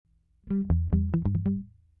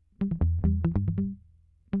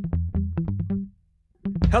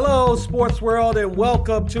Hello, sports world, and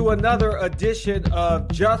welcome to another edition of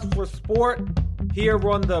Just for Sport here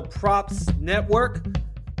on the Props Network.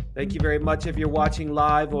 Thank you very much if you're watching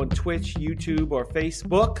live on Twitch, YouTube, or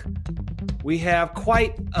Facebook. We have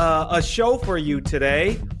quite a show for you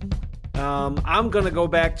today. I'm going to go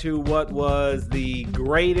back to what was the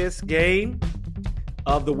greatest game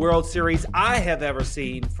of the World Series I have ever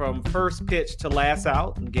seen, from first pitch to last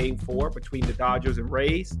out in Game 4 between the Dodgers and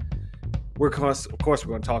Rays. Of course, we're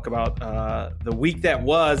going to talk about the week that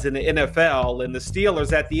was in the NFL, and the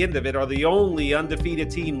Steelers at the end of it are the only undefeated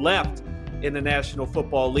team left in the National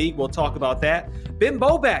Football League. We'll talk about that. Ben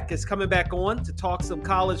Bobek is coming back on to talk some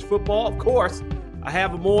college football. Of course, I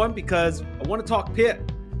have him on because I want to talk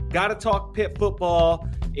Pitt. Got to talk Pitt football.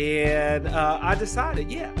 And I decided,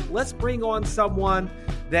 let's bring on someone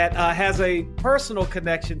that has a personal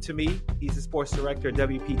connection to me. He's the sports director at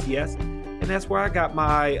WPTS. And that's where I got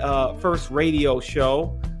my first radio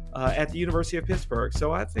show at the University of Pittsburgh.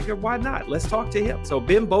 So I figured, why not? Let's talk to him. So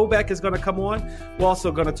Ben Bobek is going to come on. We're also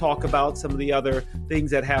going to talk about some of the other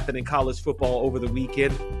things that happened in college football over the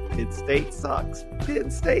weekend. Pitt State sucks.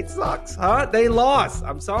 Pitt State sucks, huh? They lost.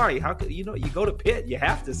 I'm sorry. How could you go to Pitt? You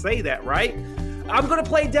have to say that, right? I'm going to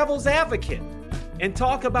play devil's advocate and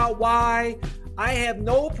talk about why I have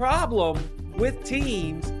no problem with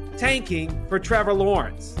teams tanking for Trevor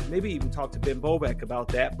Lawrence. Maybe even talk to Ben Bobek about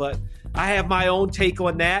that, but I have my own take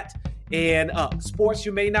on that. And sports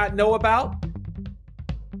you may not know about.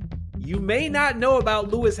 You may not know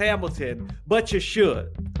about Lewis Hamilton, but you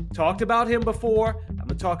should. Talked about him before. I'm going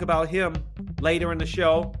to talk about him later in the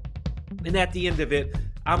show. And at the end of it,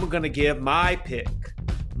 I'm going to give my pick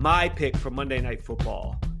for Monday Night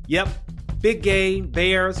Football. Yep, big game,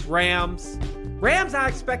 Bears, Rams. Rams, I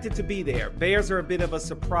expected to be there. Bears are a bit of a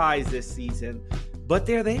surprise this season, but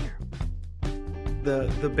they're there.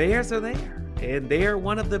 The Bears are there, and they're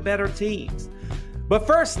one of the better teams. But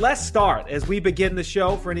first, let's start. As we begin the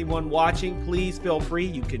show, for anyone watching, please feel free.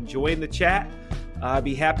 You can join the chat. I'd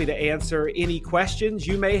be happy to answer any questions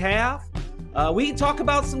you may have. We can talk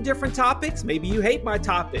about some different topics. Maybe you hate my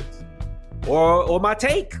topics or my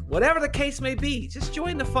take, whatever the case may be. Just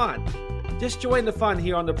join the fun. Just join the fun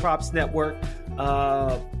here on the Props Network.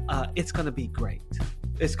 It's going to be great.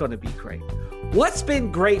 It's going to be great. What's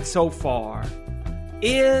been great so far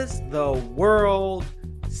is the World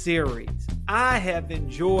Series. I have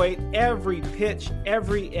enjoyed every pitch,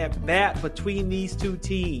 every at-bat between these two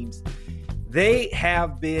teams. They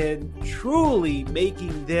have been truly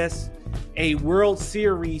making this a World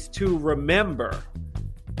Series to remember.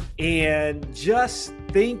 And just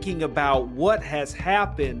thinking about what has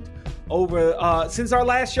happened over since our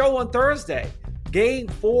last show on Thursday. Game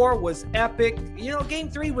 4 was epic. Game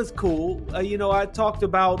 3 was cool. I talked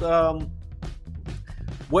about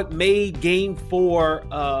what made Game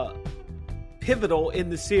 4 pivotal in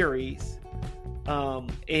the series.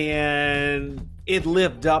 And it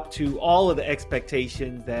lived up to all of the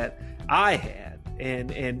expectations that I had.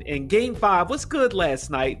 And Game 5 was good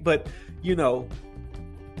last night, but,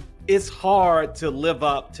 it's hard to live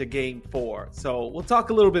up to Game 4. So we'll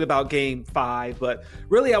talk a little bit about Game 5, but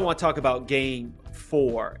really I want to talk about Game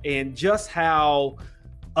 4 and just how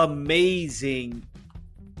amazing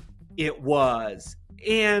it was.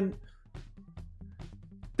 And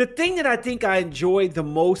the thing that I think I enjoyed the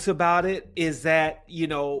most about it is that,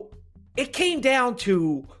 it came down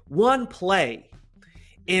to one play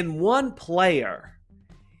and one player.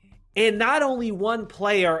 And not only one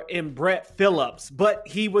player in Brett Phillips, but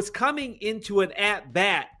he was coming into an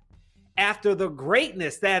at-bat after the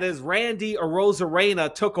greatness that is Randy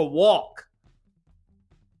Arozarena took a walk.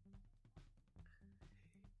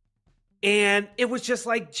 And it was just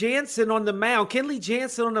like Jansen on the mound. Kenley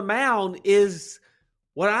Jansen on the mound is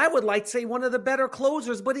what I would like to say one of the better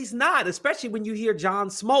closers, but he's not, especially when you hear John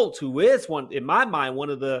Smoltz, who is in my mind, one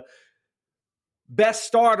of the best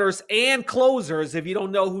starters and closers. If you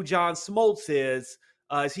don't know who John Smoltz is,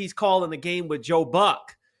 he's calling the game with Joe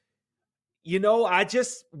Buck.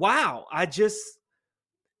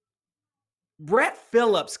 Brett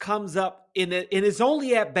Phillips comes up in his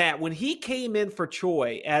only at bat. When he came in for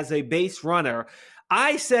Troy as a base runner,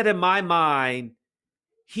 I said in my mind,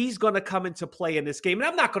 he's going to come into play in this game. And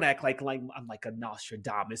I'm not going to act like I'm like a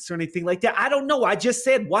Nostradamus or anything like that. I don't know. I just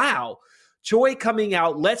said, wow. Troy coming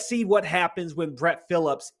out. Let's see what happens when Brett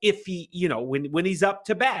Phillips, if he, when he's up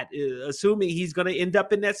to bat, assuming he's going to end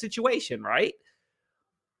up in that situation, right?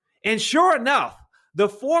 And sure enough, the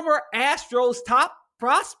former Astros top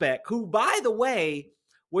prospect, who, by the way,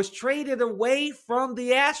 was traded away from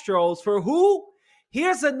the Astros for who?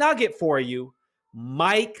 Here's a nugget for you.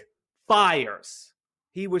 Mike Fiers.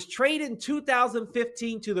 He was traded in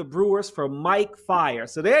 2015 to the Brewers for Mike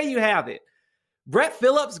Fiers. So there you have it. Brett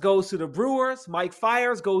Phillips goes to the Brewers. Mike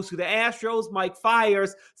Fiers goes to the Astros. Mike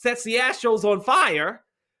Fiers sets the Astros on fire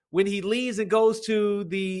when he leaves and goes to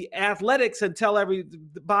the Athletics and tell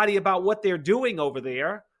everybody about what they're doing over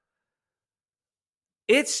there.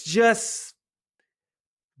 It's just,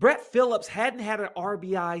 Brett Phillips hadn't had an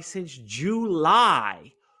RBI since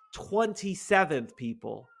July 27th,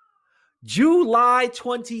 people. July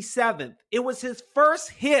 27th. It was his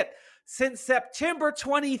first hit since September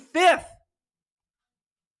 25th.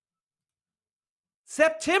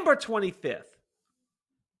 September 25th.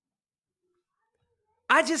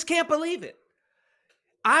 I just can't believe it.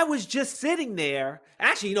 I was just sitting there.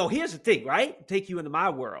 Actually, here's the thing, right? Take you into my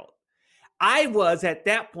world. I was at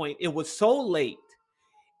that point, it was so late.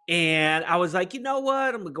 And I was like, you know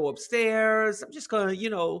what? I'm going to go upstairs. I'm just going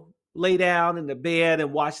to, lay down in the bed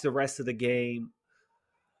and watch the rest of the game.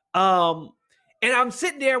 And I'm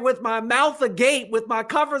sitting there with my mouth agape, with my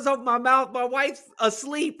covers over my mouth. My wife's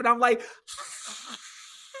asleep. And I'm like,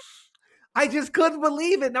 I just couldn't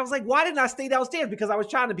believe it. And I was like, why didn't I stay downstairs? Because I was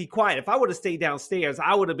trying to be quiet. If I would have stayed downstairs,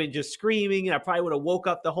 I would have been just screaming. And I probably would have woke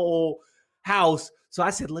up the whole house. So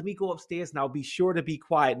I said, let me go upstairs and I'll be sure to be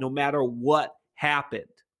quiet no matter what happened.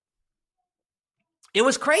 It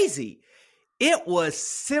was crazy. It was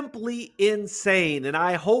simply insane, and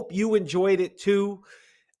I hope you enjoyed it too.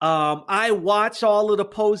 I watched all of the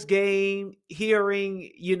post-game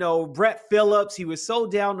hearing, Brett Phillips. He was so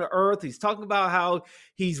down to earth. He's talking about how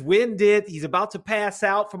he's winded. He's about to pass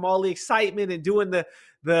out from all the excitement and doing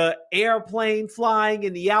the airplane flying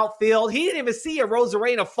in the outfield. He didn't even see a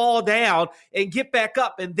Rosarena fall down and get back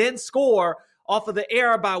up and then score off of the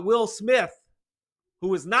error by Will Smith, who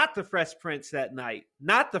was not the Fresh Prince that night.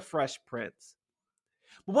 Not the Fresh Prince.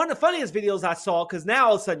 But one of the funniest videos I saw, because now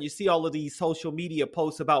all of a sudden you see all of these social media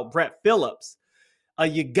posts about Brett Phillips.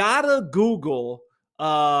 You gotta Google.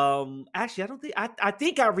 Actually, I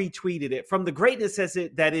think I retweeted it from the greatness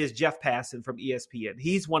that is Jeff Passan from ESPN.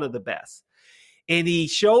 He's one of the best. And he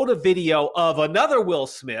showed a video of another Will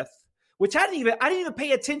Smith, which I didn't even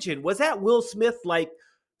pay attention. Was that Will Smith like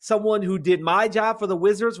someone who did my job for the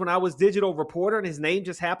Wizards when I was digital reporter, and his name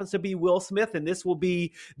just happens to be Will Smith, and this will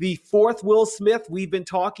be the fourth Will Smith we've been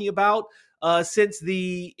talking about since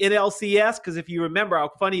the NLCS, because if you remember how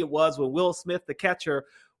funny it was when Will Smith, the catcher,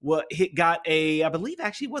 got I believe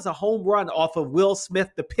actually was a home run off of Will Smith,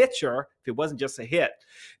 the pitcher, if it wasn't just a hit.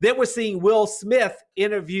 Then we're seeing Will Smith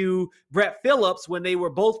interview Brett Phillips when they were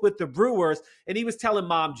both with the Brewers, and he was telling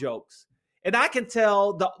mom jokes. And I can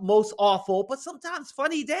tell the most awful, but sometimes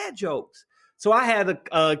funny dad jokes. So I had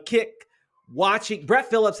a kick watching. Brett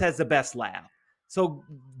Phillips has the best laugh. So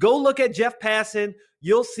go look at Jeff Passan.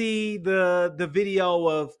 You'll see the video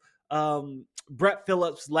of Brett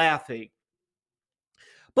Phillips laughing.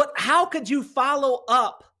 But how could you follow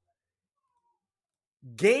up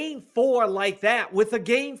Game 4 like that with a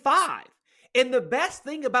Game 5? And the best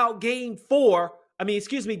thing about Game 5,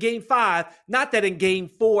 not that in Game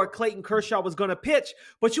 4 Clayton Kershaw was going to pitch,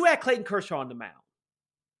 but you had Clayton Kershaw on the mound.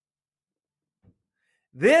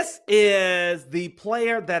 This is the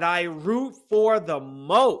player that I root for the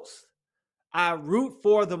most. I root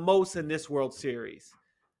for the most in this World Series.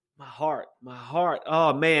 My heart.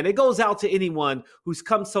 Oh, man. It goes out to anyone who's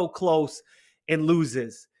come so close and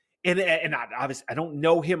loses. And obviously, I don't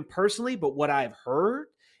know him personally, but what I've heard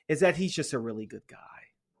is that he's just a really good guy.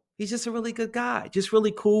 He's just a really good guy, just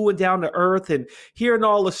really cool and down to earth. And hearing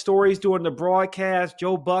all the stories during the broadcast,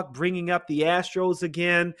 Joe Buck bringing up the Astros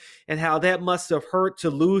again and how that must have hurt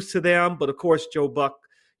to lose to them. But of course, Joe Buck,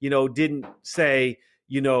 didn't say,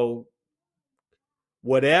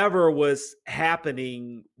 whatever was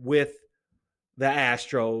happening with the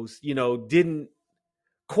Astros, didn't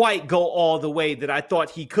quite go all the way that I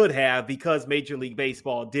thought he could have, because Major League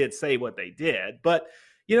Baseball did say what they did. But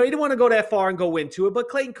he didn't want to go that far and go into it, but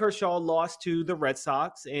Clayton Kershaw lost to the Red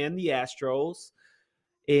Sox and the Astros.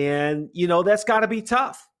 And, that's got to be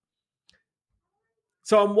tough.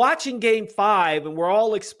 So I'm watching Game 5, and we're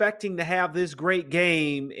all expecting to have this great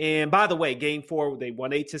game. And by the way, Game 4, they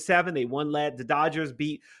won 8-7. They won. The Dodgers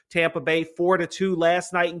beat Tampa Bay 4-2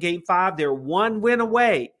 last night in Game 5. They're one win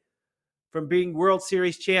away from being World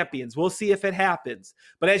Series champions. We'll see if it happens.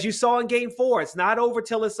 But as you saw in Game 4, it's not over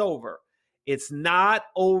till it's over. It's not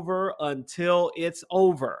over until it's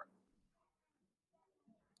over.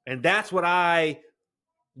 And that's what I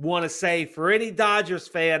want to say for any Dodgers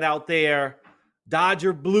fan out there,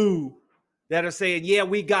 Dodger Blue, that are saying, yeah,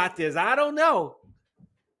 we got this. I don't know.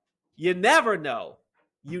 You never know.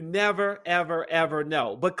 You never, ever, ever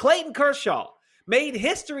know. But Clayton Kershaw made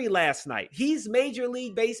history last night. He's Major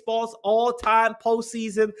League Baseball's all-time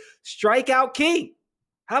postseason strikeout king.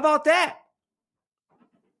 How about that?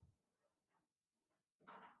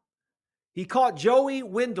 He caught Joey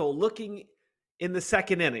Wendell looking in the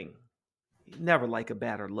second inning. You never like a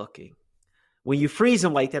batter looking. When you freeze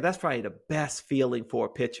him like that, that's probably the best feeling for a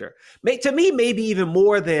pitcher. To me, maybe even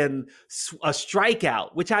more than a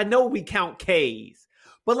strikeout, which I know we count Ks.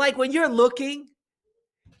 But like when you're looking,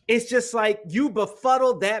 it's just like you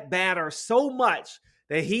befuddled that batter so much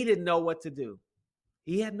that he didn't know what to do.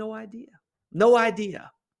 He had no idea. No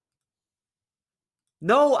idea.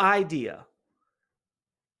 No idea.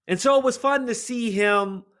 And so it was fun to see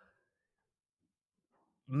him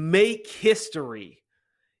make history.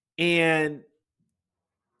 And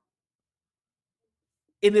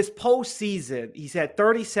in this postseason, he's had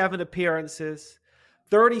 37 appearances,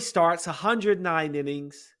 30 starts, 109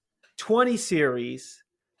 innings, 20 series,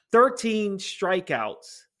 13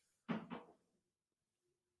 strikeouts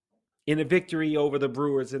in a victory over the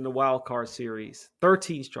Brewers in the wild card series.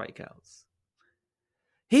 13 strikeouts.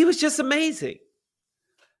 He was just amazing.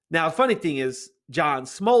 Now, the funny thing is, John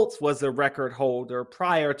Smoltz was the record holder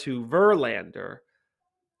prior to Verlander,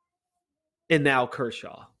 and now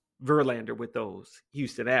Kershaw. Verlander with those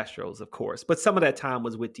Houston Astros, of course, but some of that time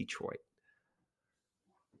was with Detroit.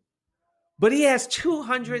 But he has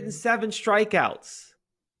 207 strikeouts,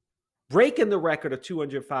 breaking the record of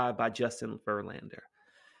 205 by Justin Verlander.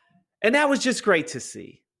 And that was just great to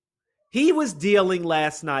see. He was dealing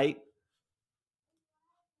last night,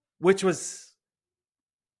 which was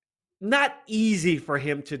not easy for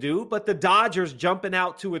him to do, but the Dodgers jumping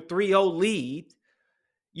out to a 3-0 lead,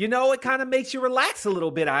 you know, it kind of makes you relax a little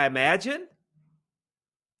bit, I imagine.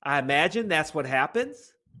 I imagine that's what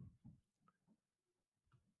happens.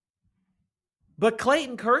 But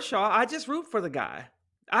Clayton Kershaw, I just root for the guy.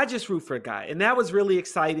 And that was really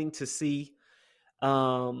exciting to see.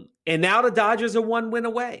 And now the Dodgers are one win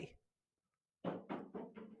away.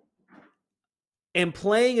 And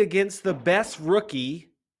playing against the best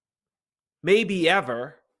rookie, maybe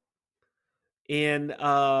ever, in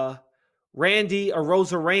Randy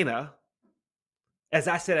Arozarena. As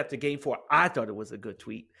I said after Game 4, I thought it was a good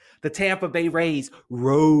tweet. The Tampa Bay Rays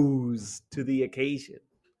rose to the occasion,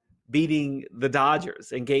 beating the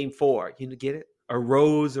Dodgers in Game 4. You get it?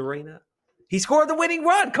 Arozarena. He scored the winning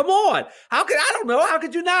run. Come on. I don't know. How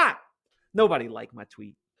could you not? Nobody liked my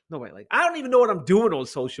tweet. I don't even know what I'm doing on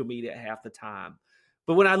social media half the time.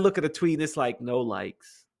 But when I look at a tweet, it's like no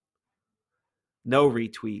likes, no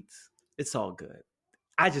retweets. It's all good.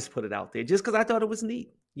 I just put it out there just because I thought it was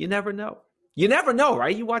neat. You never know. You never know,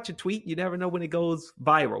 right? You watch a tweet, you never know when it goes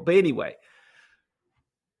viral. But anyway,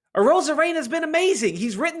 Arozarena has been amazing.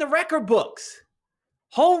 He's written the record books.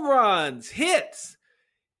 Home runs, hits.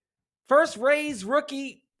 First Rays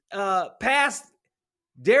rookie past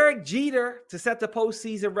Derek Jeter to set the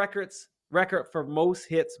postseason record for most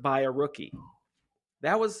hits by a rookie.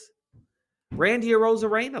 That was Randy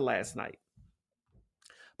Arozarena last night.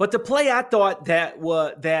 But the play, I thought that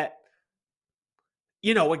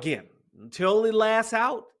again, until it lasts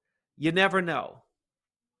out, you never know.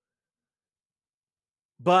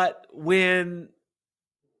 But when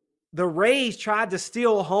the Rays tried to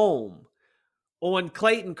steal home on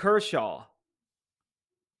Clayton Kershaw,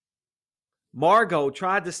 Margot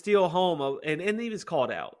tried to steal home, and he was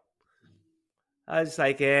called out. I was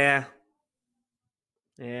like, it's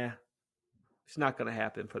not going to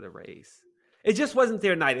happen for the Rays. It just wasn't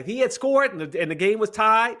their night. If he had scored and the game was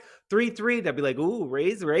tied 3-3, they'd be like, ooh,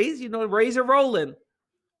 Rays, Rays are rolling.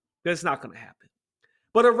 But it's not going to happen.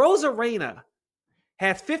 But Arozarena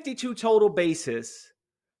had 52 total bases.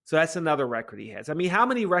 So that's another record he has. I mean, how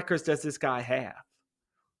many records does this guy have?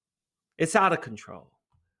 It's out of control.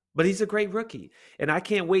 But he's a great rookie. And I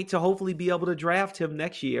can't wait to hopefully be able to draft him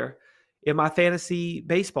next year in my fantasy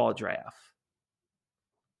baseball draft.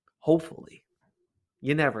 Hopefully.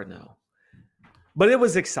 You never know. But it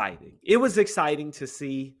was exciting. It was exciting to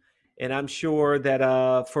see. And I'm sure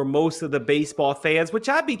that for most of the baseball fans, which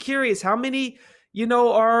I'd be curious, how many,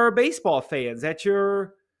 are baseball fans that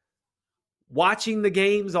you're watching the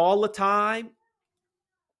games all the time?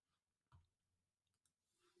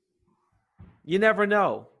 You never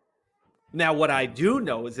know. Now, what I do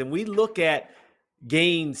know is, when we look at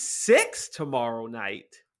Game 6 tomorrow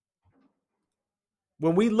night,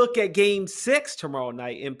 and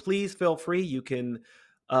please feel free, you can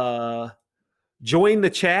join the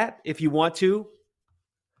chat if you want to.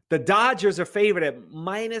 The Dodgers are favored at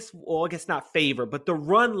I guess not favored, but the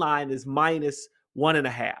run line is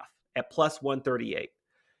 -1.5 at +138.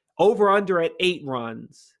 Over under at 8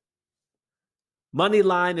 runs. Money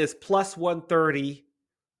line is plus 130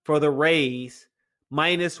 for the Rays,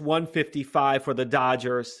 minus 155 for the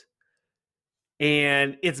Dodgers.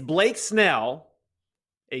 And it's Blake Snell,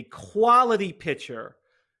 a quality pitcher,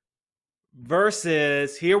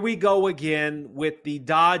 versus, here we go again with the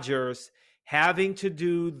Dodgers having to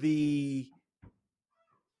do the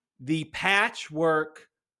patchwork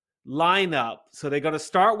lineup. So they're going to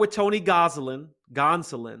start with Tony Gonsolin,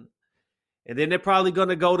 and then they're probably going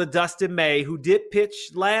to go to Dustin May, who did pitch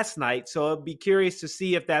last night. So I'll be curious to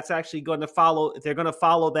see if that's actually going to follow, if they're going to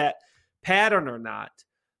follow that pattern or not.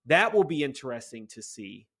 That will be interesting to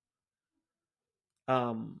see.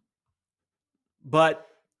 But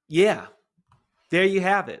yeah, there you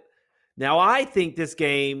have it. Now, I think this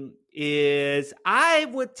game is, I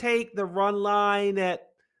would take the run line at,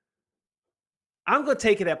 I'm going to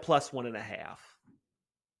take it at plus 1.5.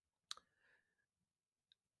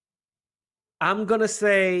 I'm going to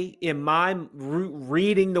say, in my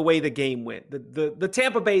reading the way the game went, the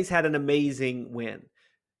Tampa Bay's had an amazing win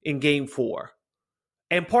in game 4.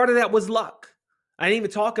 And part of that was luck. I didn't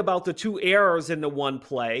even talk about the 2 errors in the one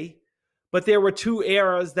play, but there were 2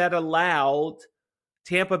 errors that allowed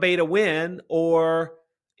Tampa Bay to win, or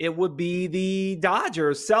it would be the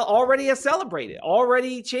Dodgers already have celebrated,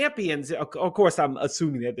 already champions. Of course, I'm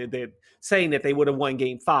assuming that they're saying that they would have won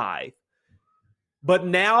game 5. But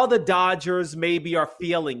now the Dodgers maybe are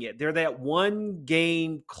feeling it. They're that one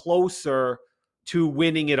game closer to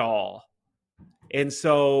winning it all. And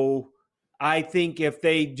so I think if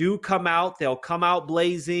they do come out, they'll come out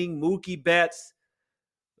blazing. Mookie Betts,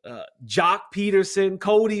 Jock Peterson,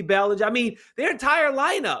 Cody Bellinger. I mean, their entire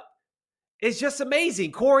lineup is just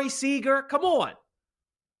amazing. Corey Seager, come on.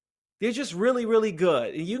 They're just really, really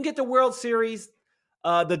good. And you can get the World Series,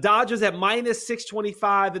 the Dodgers at minus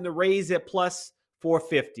 625 and the Rays at plus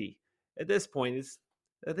 450. At this point,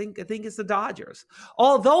 I think it's the Dodgers.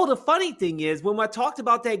 Although the funny thing is, when I talked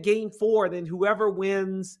about that game 4, then whoever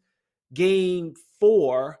wins game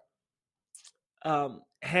 4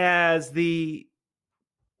 has the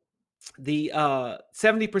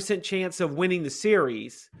 70% chance of winning the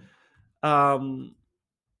series. You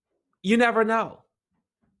never know.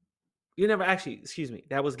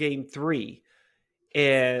 That was game 3,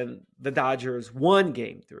 and the Dodgers won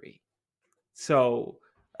game 3. So,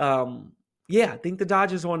 I think the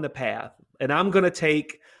Dodgers are on the path, and I'm going to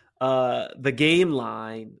take the game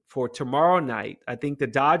line for tomorrow night. I think the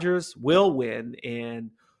Dodgers will win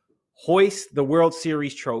and hoist the World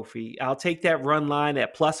Series trophy. I'll take that run line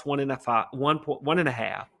at plus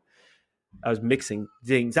 1.5. I was mixing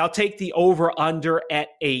things. I'll take the over-under at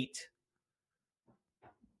 8.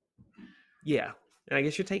 Yeah, and I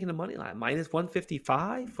guess you're taking the money line, minus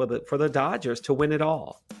 155 for the Dodgers to win it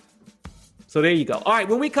all. So there you go. All right,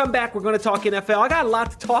 when we come back, we're going to talk NFL. I got a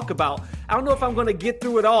lot to talk about. I don't know if I'm going to get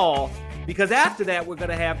through it all, because after that, we're going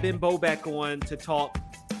to have Ben Bobek on to talk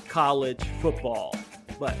college football.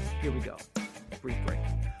 But here we go. Brief break.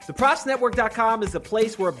 ThePropsNetwork.com is the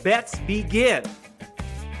place where bets begin.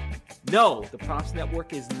 No, the Props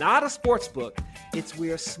Network is not a sports book. It's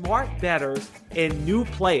where smart bettors and new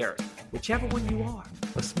players, whichever one you are,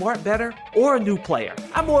 a smart bettor or a new player.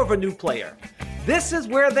 I'm more of a new player. This is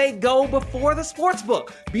where they go before the sports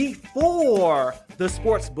book. Before the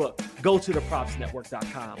sports book, go to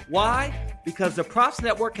thepropsnetwork.com. Why? Because the Props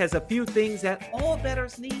Network has a few things that all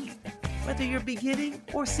bettors need, whether you're beginning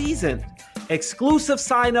or seasoned. Exclusive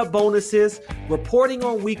sign-up bonuses, reporting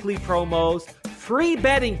on weekly promos, free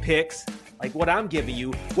betting picks, like what I'm giving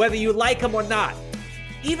you, whether you like them or not.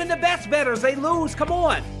 Even the best bettors, they lose. Come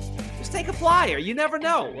on. Just take a flyer. You never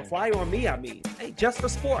know. A flyer on me, I mean. Hey, just for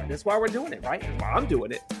sport. That's why we're doing it, right? That's why I'm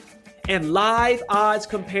doing it. And live odds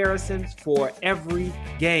comparisons for every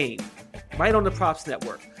game. Right on the Props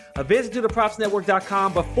Network. A visit to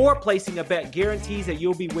thepropsnetwork.com before placing a bet guarantees that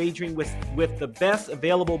you'll be wagering with the best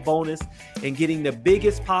available bonus and getting the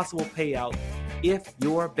biggest possible payout if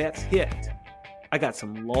your bets hit. I got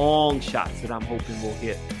some long shots that I'm hoping will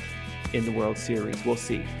hit in the World Series. We'll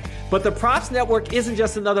see. But the Props Network isn't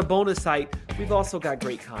just another bonus site. We've also got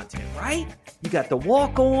great content, right? You got the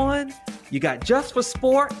Walk On. You got Just for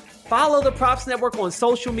Sport. Follow the Props Network on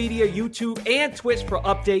social media, YouTube, and Twitch for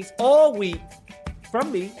updates all week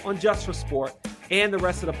from me on Just for Sport and the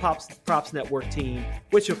rest of the Props Network team,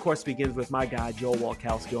 which of course begins with my guy, Joe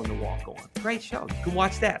Walkowski, on the Walk On. Great show. You can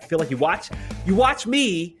watch that. Feel like you watch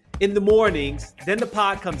me in the mornings, then the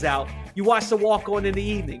pod comes out. You watch the Walk On in the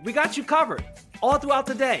evening. We got you covered all throughout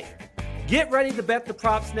the day. Get ready to bet the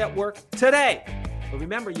Props Network today. But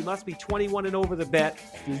remember, you must be 21 and over to bet.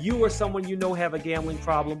 Do you or someone you know have a gambling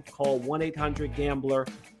problem? Call 1-800-GAMBLER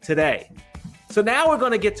today. So now we're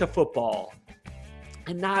going to get to football.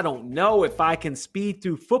 And I don't know if I can speed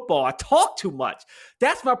through football. I talk too much.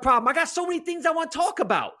 That's my problem. I got so many things I want to talk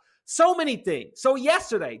about. So many things. So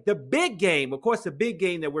yesterday, the big game, of course, the big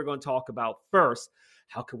game that we're going to talk about first.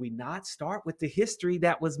 How could we not start with the history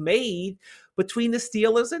that was made between the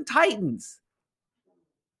Steelers and Titans?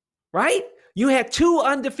 Right? You had two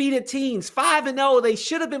undefeated teams, 5-0. They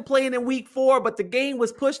should have been playing in week 4, but the game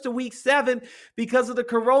was pushed to week 7 because of the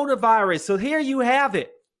coronavirus. So here you have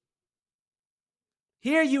it.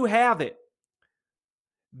 Here you have it.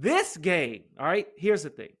 This game, all right, here's the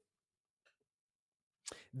thing.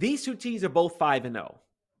 These two teams are both 5-0.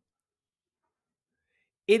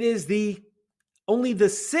 It is only the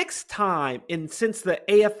 6th time since the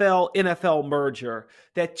AFL-NFL merger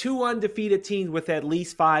that two undefeated teams with at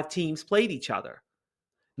least 5 teams played each other.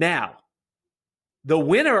 Now, the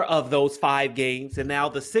winner of those 5 games and now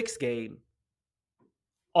the 6th game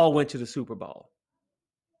all went to the Super Bowl.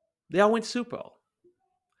 They all went to Super Bowl.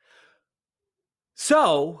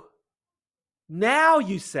 So, now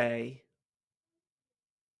you say,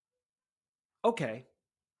 okay,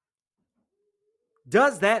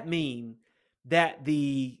 does that mean that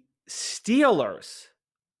the Steelers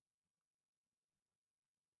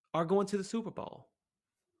are going to the Super Bowl?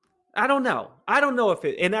 I don't know. I don't know if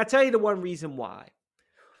it, and I'll tell you the one reason why.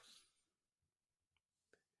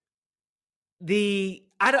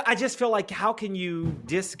 I just feel like, how can you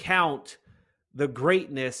discount the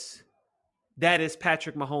greatness that is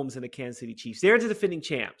Patrick Mahomes and the Kansas City Chiefs? They're the defending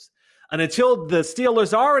champs. And until the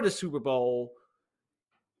Steelers are in the Super Bowl,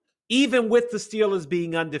 even with the Steelers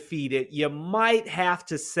being undefeated, you might have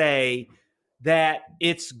to say that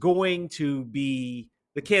it's going to be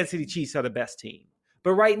the Kansas City Chiefs are the best team.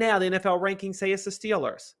 But right now, the NFL rankings say it's the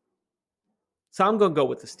Steelers. So I'm going to go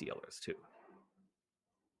with the Steelers too.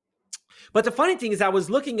 But the funny thing is, I was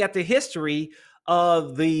looking at the history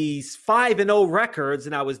of these 5-0 records,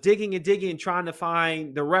 and I was digging and trying to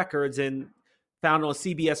find the records, and found on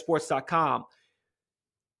CBSSports.com.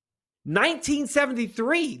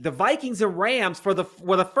 1973, the Vikings and Rams were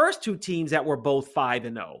the first two teams that were both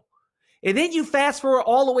 5-0. And then you fast forward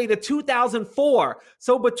all the way to 2004.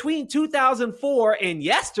 So between 2004 and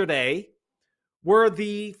yesterday were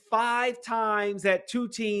the 5 times that two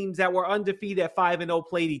teams that were undefeated at 5-0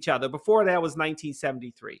 played each other. Before that was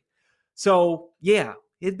 1973. So, yeah,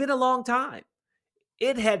 it's been a long time.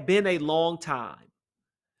 It had been a long time.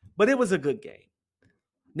 But it was a good game.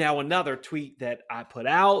 Now, another tweet that I put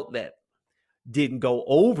out that didn't go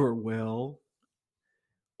over well,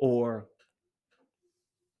 or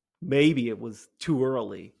maybe it was too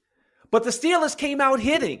early, but the Steelers came out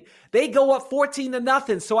hitting. They go up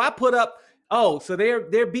 14-0. So I put up, so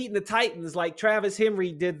they're beating the Titans like Travis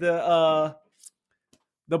Henry did the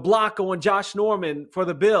block on Josh Norman for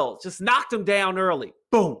the Bills. Just knocked him down early.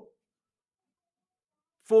 Boom.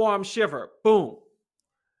 Forearm shiver. Boom.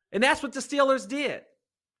 And that's what the Steelers did.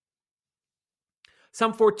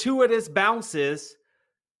 Some fortuitous bounces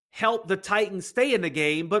helped the Titans stay in the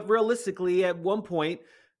game, but realistically, at one point,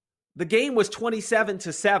 the game was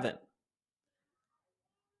 27-7.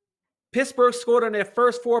 Pittsburgh scored on their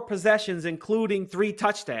first 4 possessions, including 3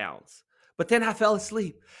 touchdowns. But then I fell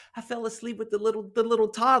asleep. I fell asleep with the little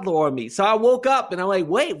toddler on me. So I woke up and I'm like,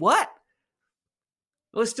 wait, what?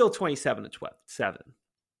 It was still 27-7.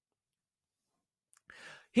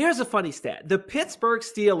 Here's a funny stat. The Pittsburgh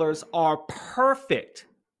Steelers are perfect.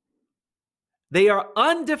 They are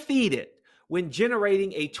undefeated when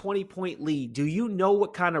generating a 20-point lead. Do you know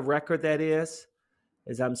what kind of record that is?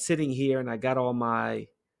 As I'm sitting here and I got all my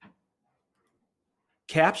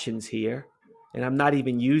captions here and I'm not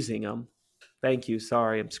even using them. Thank you.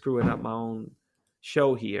 Sorry, I'm screwing up my own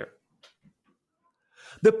show here.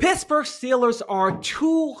 The Pittsburgh Steelers are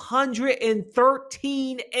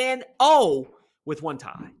 213-0 with 1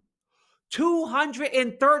 tie.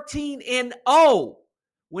 213-0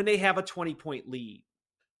 when they have a 20-point lead.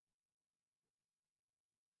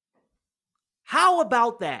 How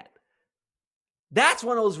about that? That's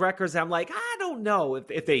one of those records I'm like, I don't know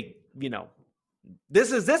if they,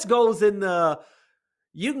 this goes in the,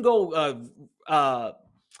 you can go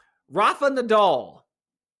Rafa Nadal.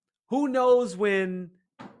 Who knows when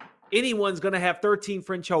anyone's going to have 13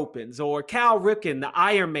 French Opens, or Cal Ripken, the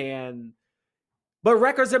Ironman. But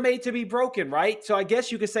records are made to be broken, right? So I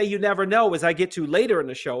guess you could say you never know, as I get to later in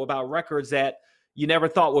the show, about records that you never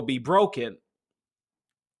thought would be broken.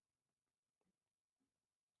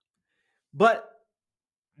 But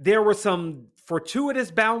there were some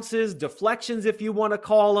fortuitous bounces, deflections, if you want to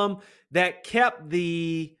call them, that kept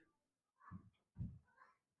the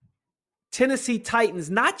Tennessee Titans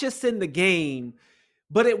not just in the game,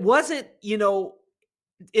 but it wasn't,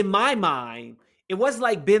 in my mind, it wasn't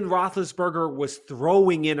like Ben Roethlisberger was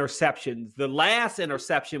throwing interceptions. The last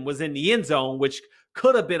interception was in the end zone, which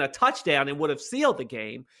could have been a touchdown and would have sealed the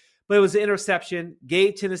game. But it was an interception,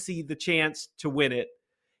 gave Tennessee the chance to win it.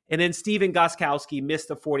 And then Stephen Gostkowski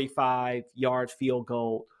missed a 45-yard field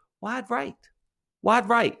goal. Wide right.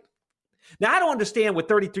 Now, I don't understand with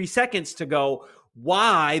 33 seconds to go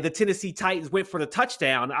why the Tennessee Titans went for the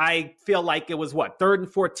touchdown. I feel like it was, 3rd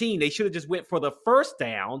and 14. They should have just went for the first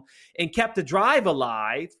down and kept the drive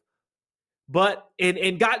alive, but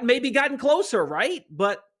and gotten closer, right?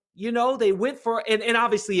 But, they went for, and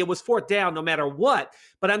obviously it was 4th down no matter what.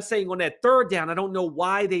 But I'm saying on that 3rd down, I don't know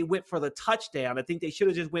why they went for the touchdown. I think they should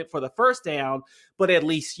have just went for the first down, but at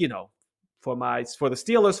least, for the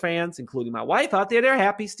Steelers fans, including my wife out there, they're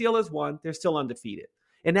happy. Steelers won. They're still undefeated.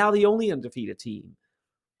 And now the only undefeated team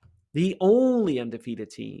in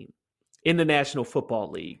the National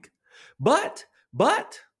Football League. But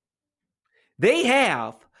they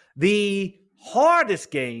have the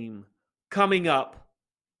hardest game coming up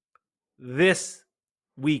this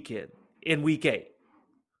weekend in Week 8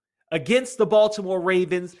 against the Baltimore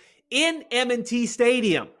Ravens in M&T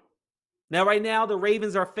Stadium. Now, right now, the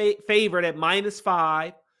Ravens are favored at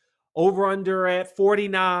 -5, over-under at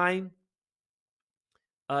 49.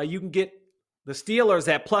 You can get the Steelers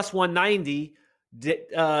at +190,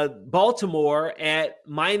 Baltimore at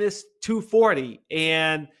 -240.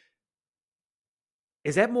 And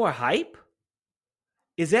is that more hype?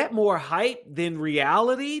 Is that more hype than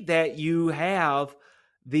reality that you have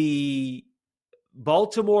the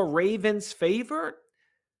Baltimore Ravens favored?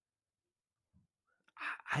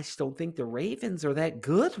 I just don't think the Ravens are that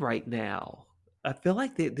good right now. I feel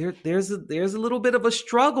like there's a little bit of a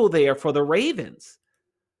struggle there for the Ravens.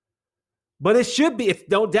 But it should be, if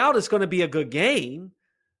no doubt, it's going to be a good game.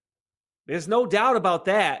 There's no doubt about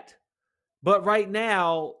that. But right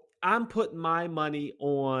now, I'm putting my money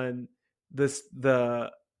on the Steelers.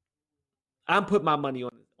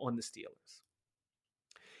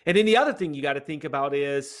 And then the other thing you got to think about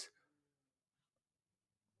is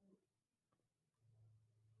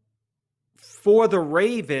for the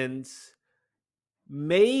Ravens,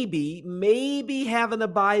 maybe having a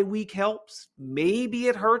bye week helps. Maybe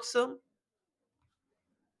it hurts them.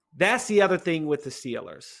 That's the other thing with the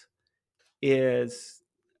Steelers is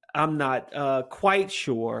I'm not quite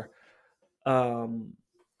sure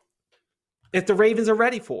if the Ravens are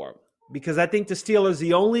ready for them, because I think the Steelers,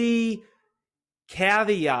 the only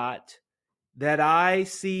caveat that I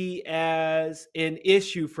see as an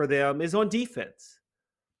issue for them is on defense.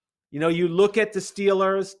 You look at the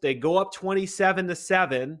Steelers, they go up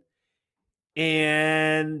 27-7,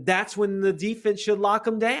 and that's when the defense should lock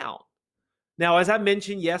them down. Now, as I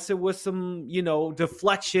mentioned, yes, it was some,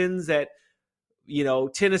 deflections that,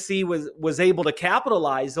 Tennessee was able to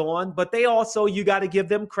capitalize on, but they also, you got to give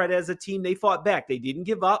them credit as a team. They fought back. They didn't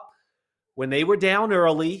give up when they were down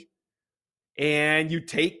early, and you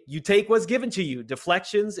take what's given to you.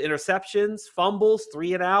 Deflections, interceptions, fumbles,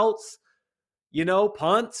 3 and outs,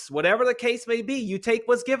 punts, whatever the case may be, you take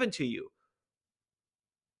what's given to you.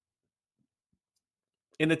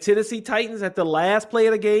 And the Tennessee Titans at the last play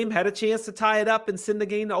of the game had a chance to tie it up and send the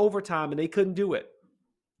game to overtime, and they couldn't do it.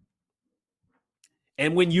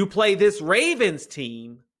 And when you play this Ravens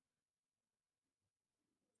team,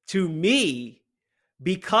 to me,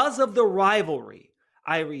 because of the rivalry,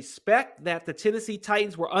 I respect that the Tennessee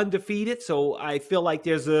Titans were undefeated, so I feel like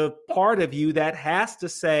there's a part of you that has to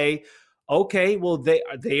say, okay, well,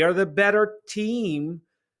 they are the better team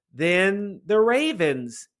than the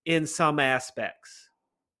Ravens in some aspects.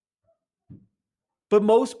 But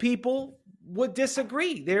most people would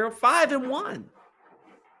disagree. They're 5-1.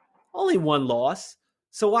 Only one loss.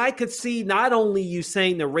 So I could see not only you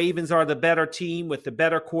saying the Ravens are the better team with the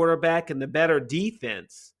better quarterback and the better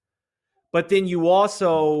defense, but then you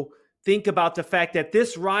also think about the fact that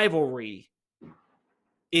this rivalry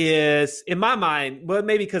is, in my mind, well,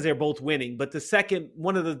 maybe because they're both winning, but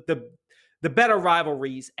one of the better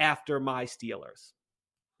rivalries after my Steelers.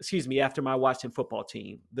 Excuse me, after my Washington football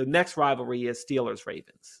team. The next rivalry is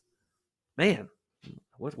Steelers-Ravens. Man,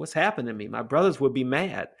 what's happened to me? My brothers would be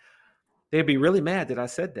mad. They'd be really mad that I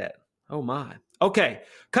said that. Oh, my. Okay,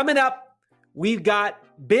 coming up, we've got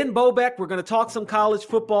Ben Bobek. We're going to talk some college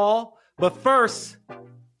football. But first,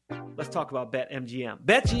 let's talk about BetMGM.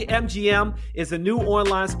 BetMGM is a new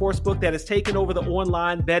online sportsbook that has taken over the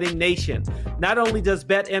online betting nation. Not only does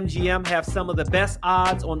BetMGM have some of the best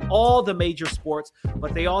odds on all the major sports,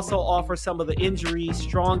 but they also offer some of the industry's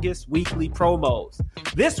strongest weekly promos.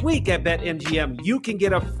 This week at BetMGM, you can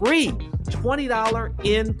get a free $20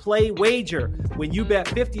 in-play wager when you bet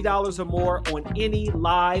 $50 or more on any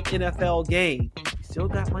live NFL game. Still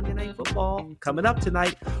got Monday Night Football coming up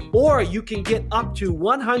tonight. Or you can get up to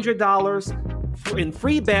 $100 in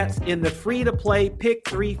free bets in the free-to-play Pick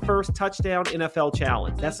 3 First Touchdown NFL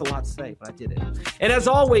Challenge. That's a lot to say, but I did it. And as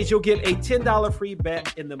always, you'll get a $10 free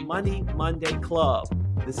bet in the Money Monday Club.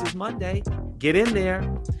 This is Monday. Get in there.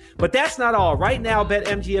 But that's not all. Right now,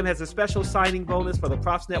 BetMGM has a special signing bonus for the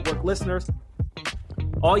Props Network listeners.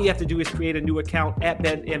 All you have to do is create a new account at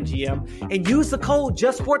BetMGM and use the code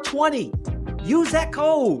JustSport20. Use that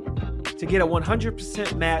code to get a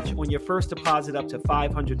 100% match on your first deposit up to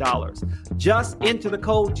 $500. Just enter the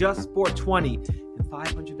code JustSport20 and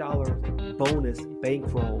 $500 bonus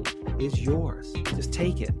bankroll is yours. Just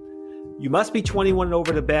take it. You must be 21 and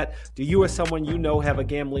over to bet. Do you or someone you know have a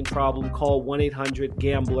gambling problem? Call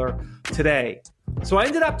 1-800-GAMBLER today. So I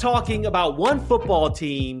ended up talking about one football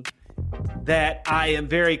team that I am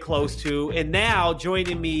very close to. And now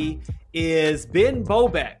joining me is Ben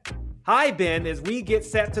Bobek. Hi, Ben, as we get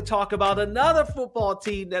set to talk about another football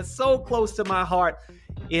team that's so close to my heart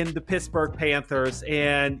in the Pittsburgh Panthers.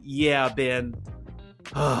 And yeah, Ben,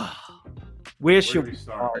 where should we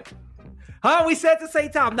start? We said at the same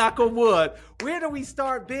time, knock on wood. Where do we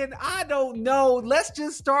start, Ben? I don't know. Let's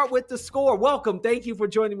just start with the score. Welcome. Thank you for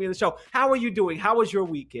joining me on the show. How are you doing? How was your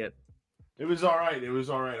weekend? It was all right.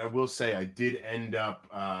 I will say I did end up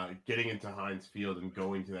getting into Heinz Field and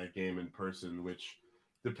going to that game in person, which,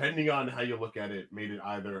 depending on how you look at it, made it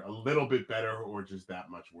either a little bit better or just that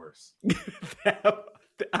much worse.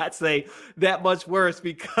 I'd say that much worse,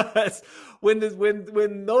 because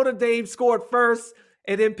when Notre Dame scored first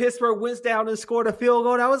and then Pittsburgh went down and scored a field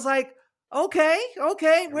goal, I was like, okay,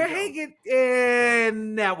 we're hanging.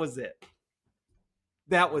 And that was it.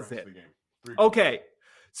 Okay,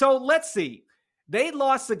 so let's see. They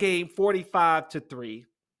lost the game 45-3.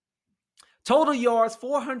 Total yards,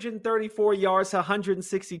 434 yards,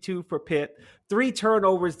 162 for Pitt. 3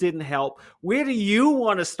 turnovers didn't help. Where do you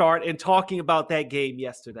want to start in talking about that game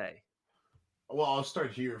yesterday? Well, I'll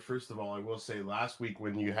start here. First of all, I will say last week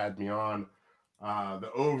when you had me on, the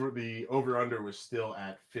over-under was still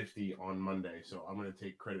at 50 on Monday. So I'm going to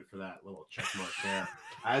take credit for that little check mark there.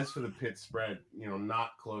 As for the Pitt spread,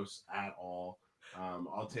 not close at all.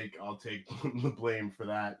 I'll take the blame for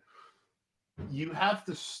that. You have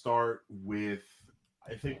to start with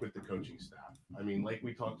the coaching staff. I mean, like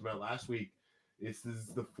we talked about last week, this is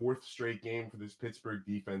the 4th straight game for this Pittsburgh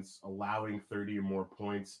defense, allowing 30 or more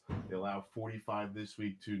points. They allow 45 this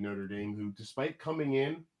week to Notre Dame, who, despite coming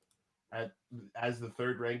in as the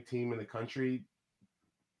 3rd-ranked team in the country,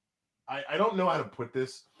 I don't know how to put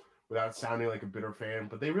this without sounding like a bitter fan,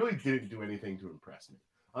 but they really didn't do anything to impress me.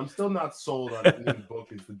 I'm still not sold on Ian Book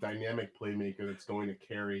as the dynamic playmaker that's going to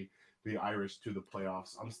carry the Irish to the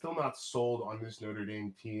playoffs. I'm still not sold on this Notre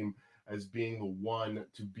Dame team as being the one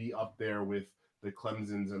to be up there with the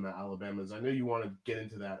Clemsons and the Alabamas. I know you want to get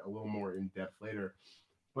into that a little more in depth later,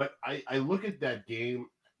 but I look at that game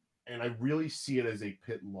and I really see it as a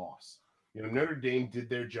Pitt loss. Notre Dame did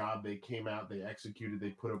their job. They came out, they executed, they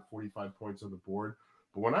put up 45 points on the board.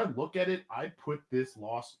 But when I look at it, I put this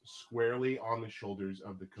loss squarely on the shoulders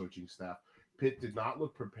of the coaching staff. Pitt did not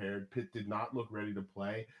look prepared. Pitt did not look ready to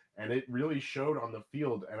play. And it really showed on the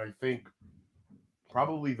field. And I think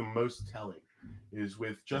probably the most telling is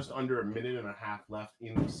with just under a minute and a half left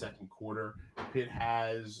in the second quarter, Pitt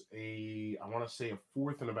has I want to say a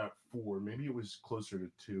 4th and about 4. Maybe it was closer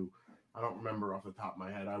to 2. I don't remember off the top of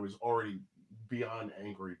my head. I was already beyond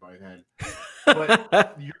angry by then.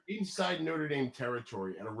 But you're inside Notre Dame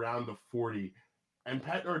territory at around the 40. And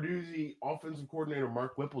Pat Narduzzi, offensive coordinator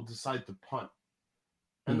Mark Whipple, decide to punt.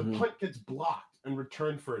 And the punt gets blocked and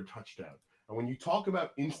returned for a touchdown. And when you talk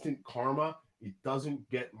about instant karma, it doesn't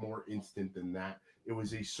get more instant than that. It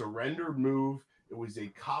was a surrender move. It was a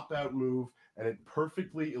cop-out move. And it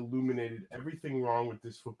perfectly illuminated everything wrong with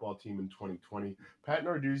this football team in 2020. Pat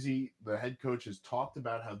Narduzzi, the head coach, has talked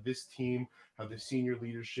about how this team, how the senior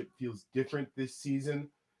leadership feels different this season.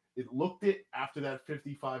 It looked it after that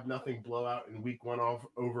 55-0 blowout in week 1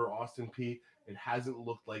 over Austin Peay. It hasn't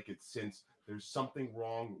looked like it since. There's something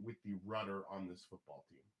wrong with the rudder on this football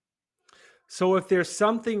team. So if there's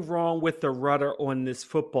something wrong with the rudder on this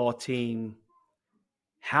football team,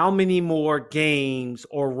 how many more games,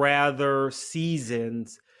 or rather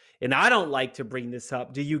seasons, and I don't like to bring this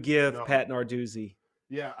up. Do you give No. Pat Narduzzi?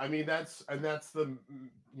 Yeah, I mean that's the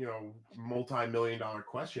multi-million-dollar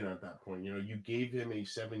question at that point. You gave him a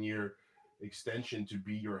 7-year extension to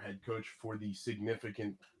be your head coach for the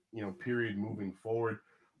significant period moving forward.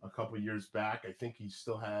 A couple of years back, I think he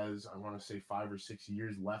still has, I want to say, 5 or 6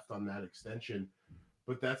 years left on that extension.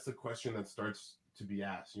 But that's the question that starts to be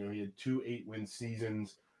asked. He had 2 8-win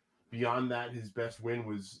seasons. Beyond that, his best win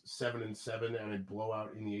was 7-7 and a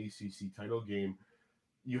blowout in the ACC title game.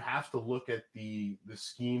 You have to look at the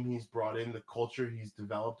scheme he's brought in, the culture he's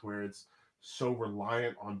developed, where it's so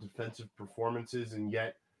reliant on defensive performances, and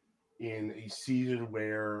yet in a season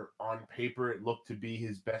where on paper it looked to be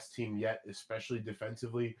his best team yet, especially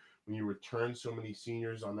defensively, when you return so many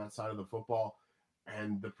seniors on that side of the football,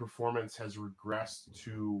 and the performance has regressed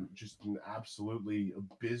to just an absolutely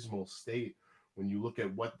abysmal state. When you look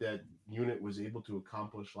at what that unit was able to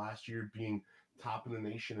accomplish last year, being top in the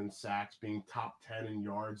nation in sacks, being top 10 in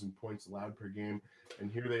yards and points allowed per game,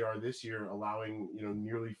 and here they are this year allowing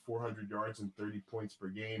nearly 400 yards and 30 points per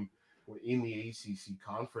game in the ACC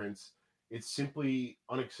conference, it's simply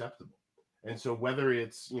unacceptable. And so whether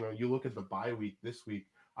it's you look at the bye week this week,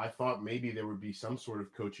 I thought maybe there would be some sort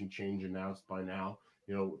of coaching change announced by now.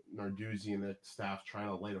 Narduzzi and the staff trying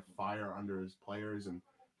to light a fire under his players and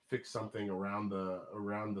fix something around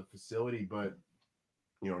the facility, but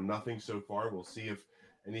nothing so far. We'll see if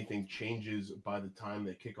anything changes by the time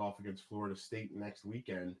they kick off against Florida State next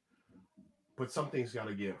weekend. But something's got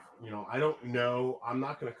to give. I don't know. I'm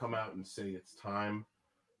not going to come out and say it's time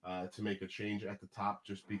to make a change at the top,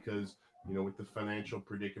 just because with the financial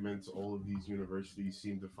predicaments all of these universities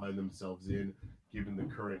seem to find themselves in, given the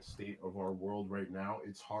current state of our world right now.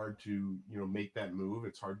 It's hard to make that move.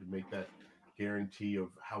 It's hard to make that guarantee of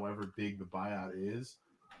however big the buyout is.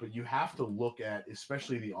 But you have to look at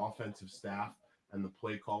especially the offensive staff and the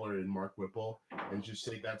play caller in Mark Whipple and just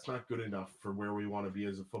say that's not good enough for where we want to be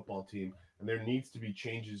as a football team. And there needs to be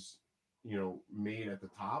changes, made at the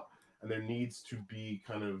top. And there needs to be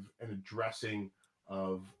kind of an addressing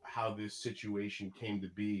of how this situation came to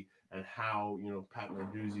be and how, Pat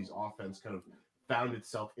Narduzzi's offense kind of found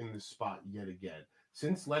itself in this spot yet again.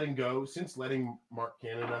 Since letting Matt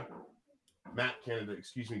Canada,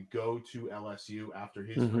 go to LSU after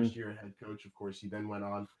his first year as head coach. Of course, he then went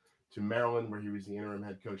on to Maryland, where he was the interim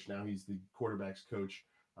head coach. Now he's the quarterbacks coach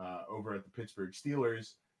over at the Pittsburgh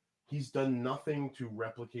Steelers. He's done nothing to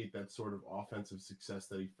replicate that sort of offensive success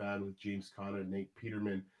that he found with James Conner and Nate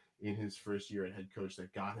Peterman in his first year at head coach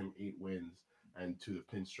that got him 8 wins and to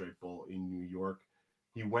the Pinstripe Bowl in New York.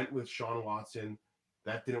 He went with Sean Watson.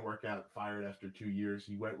 That didn't work out, fired after 2 years.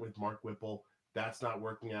 He went with Mark Whipple. That's not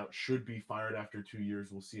working out. Should be fired after 2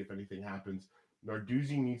 years. We'll see if anything happens.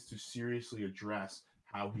 Narduzzi needs to seriously address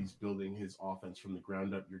how he's building his offense from the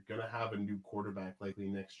ground up. You're going to have a new quarterback likely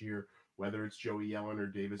next year, whether it's Joey Yellen or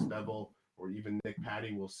Davis Bevel or even Nick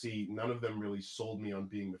Patty. We'll see. None of them really sold me on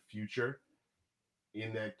being the future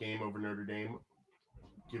in that game over Notre Dame,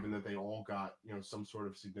 given that they all got some sort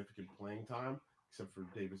of significant playing time, except for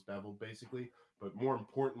Davis Bevel, basically. But more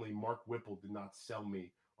importantly, Mark Whipple did not sell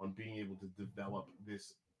me on being able to develop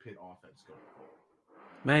this Pitt offense going forward.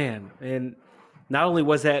 Man, and not only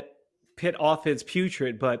was that Pitt offense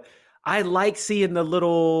putrid, but I like seeing the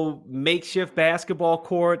little makeshift basketball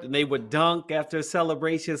court, and they would dunk after a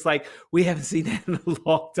celebration. It's like we haven't seen that in a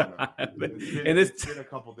long time. It's been a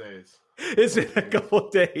couple days. It's been a couple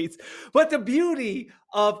days. But the beauty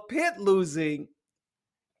of Pitt losing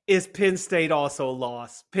is Penn State also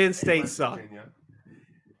lost. Penn State sucked.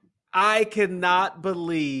 I cannot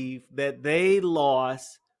believe that they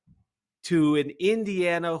lost to an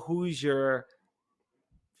Indiana Hoosier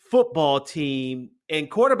football team and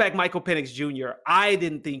quarterback Michael Penix Jr. I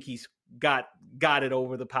didn't think he's got it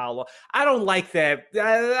over the pile. I don't like that.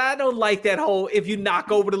 I don't like that whole, if you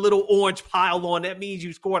knock over the little orange pylon, that means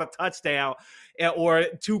you scored a touchdown or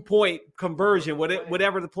 2-point conversion,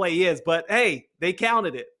 whatever the play is. But hey, they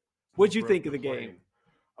counted it. What'd you think of the game?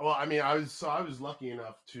 Well, I mean, I was lucky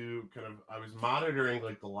enough to I was monitoring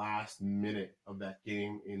like the last minute of that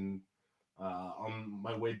game on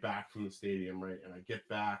my way back from the stadium, right? And I get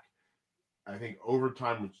back, I think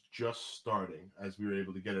overtime was just starting as we were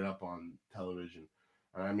able to get it up on television.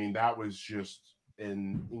 I mean, that was just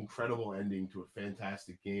an incredible ending to a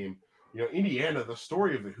fantastic game. Indiana, the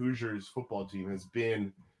story of the Hoosiers football team has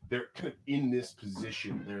been they're kind of in this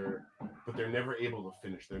position but they're never able to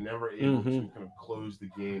finish. They're never able to kind of close the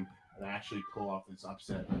game and actually pull off this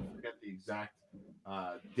upset. I forget the exact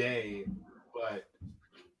day, but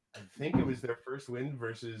I think it was their first win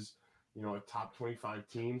versus a top 25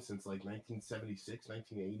 team since like 1976,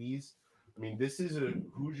 1980s. I mean, this is a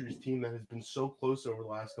Hoosiers team that has been so close over the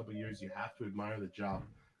last couple of years. You have to admire the job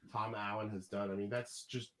Tom Allen has done. I mean, that's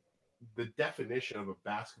just the definition of a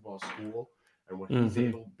basketball school, and what he's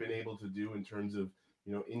been able to do in terms of,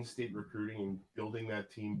 in-state recruiting and building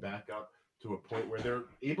that team back up to a point where they're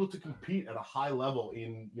able to compete at a high level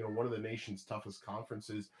in, one of the nation's toughest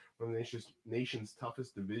conferences, one of the nation's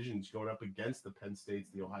toughest divisions, going up against the Penn States,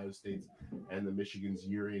 the Ohio States, and the Michigans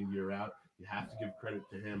year in, year out. You have to give credit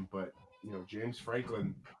to him. But, James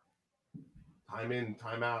Franklin, time in,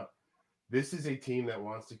 time out. This is a team that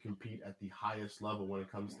wants to compete at the highest level when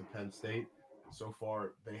it comes to Penn State. So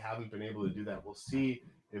far, they haven't been able to do that. We'll see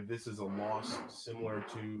if this is a loss similar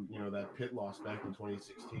to, that Pitt loss back in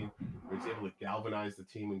 2016, where he's able to galvanize the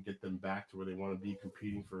team and get them back to where they want to be,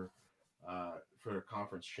 competing for a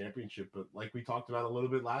conference championship. But like we talked about a little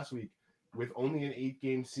bit last week, with only an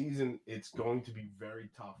 8-game season, it's going to be very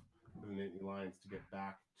tough for the Nittany Lions to get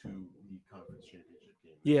back to the conference championship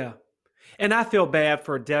game. Yeah. And I feel bad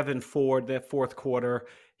for Devin Ford that fourth quarter.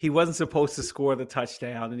 He wasn't supposed to score the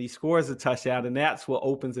touchdown, and he scores the touchdown, and that's what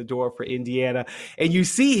opens the door for Indiana. And you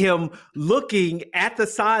see him looking at the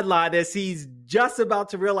sideline as he's just about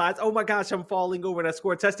to realize, oh my gosh, I'm falling over and I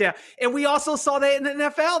scored a touchdown. And we also saw that in the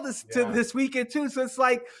NFL this weekend too. So it's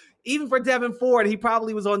like, even for Devin Ford, he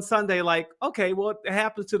probably was on Sunday like, okay, well, it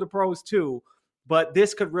happens to the pros too. But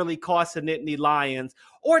this could really cost the Nittany Lions.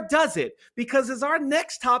 Or does it? Because as our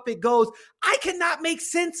next topic goes, I cannot make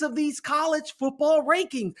sense of these college football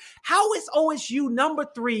rankings. How is OSU number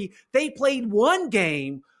 3? They played 1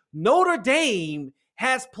 game. Notre Dame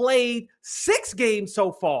has played 6 games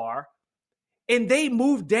so far, and they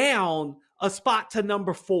moved down a spot to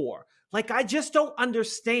number 4. Like, I just don't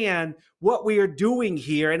understand what we are doing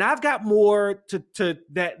here. And I've got more to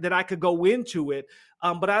that I could go into it.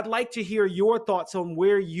 But I'd like to hear your thoughts on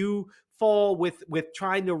where you fall with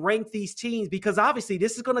trying to rank these teams, because obviously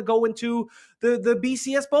this is going to go into the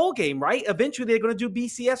BCS bowl game, right? Eventually they're going to do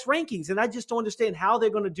BCS rankings. And I just don't understand how they're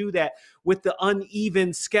going to do that with the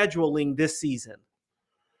uneven scheduling this season.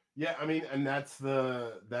 Yeah, I mean, and that's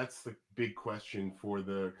the big question for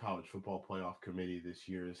the College Football Playoff Committee this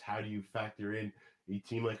year, is how do you factor in a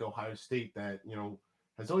team like Ohio State that,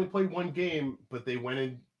 has only played 1 game, but they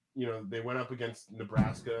went up against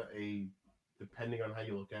Nebraska, depending on how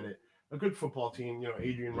you look at it, a good football team.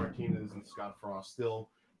 Adrian Martinez and Scott Frost still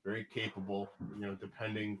very capable,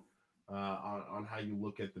 depending on how you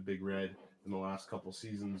look at the Big Red in the last couple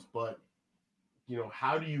seasons. But,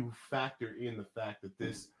 how do you factor in the fact that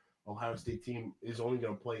this Ohio State team is only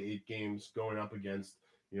going to play 8 games going up against,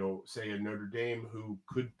 say a Notre Dame, who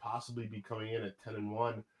could possibly be coming in at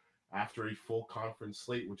 10-1 after a full conference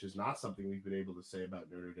slate, which is not something we've been able to say about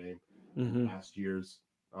Notre Dame in the past years.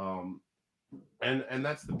 And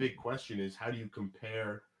that's the big question, is how do you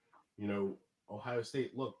compare, Ohio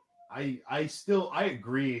State? Look, I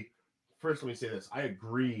agree. First, let me say this. I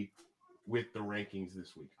agree with the rankings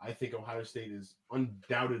this week. I think Ohio State is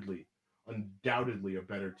undoubtedly a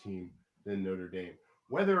better team than Notre Dame.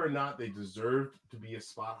 Whether or not they deserved to be a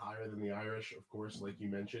spot higher than the Irish, of course, like you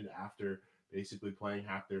mentioned, after basically playing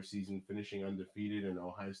half their season, finishing undefeated, and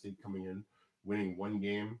Ohio State coming in, winning 1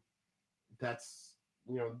 game, that's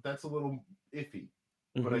a little iffy.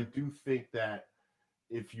 But I do think that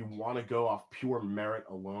if you want to go off pure merit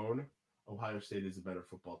alone, Ohio State is a better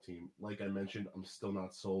football team. Like I mentioned, I'm still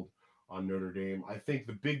not sold on Notre Dame. I think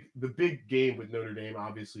the big game with Notre Dame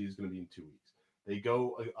obviously is going to be in 2 weeks. They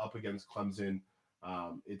go up against Clemson.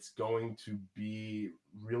 It's going to be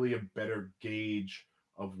really a better gauge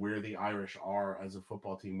of where the Irish are as a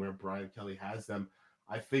football team, where Brian Kelly has them.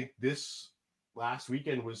 I think this last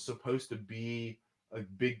weekend was supposed to be a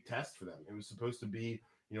big test for them. It was supposed to be,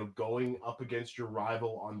 going up against your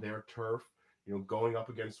rival on their turf, going up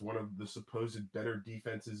against one of the supposed better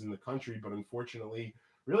defenses in the country. But unfortunately,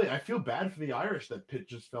 really, I feel bad for the Irish that Pitt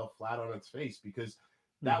just fell flat on its face, because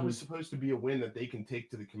that was supposed to be a win that they can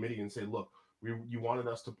take to the committee and say, look, you wanted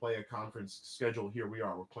us to play a conference schedule. Here we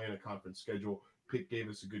are. We're playing a conference schedule. Pitt gave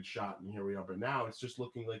us a good shot, and here we are. But now it's just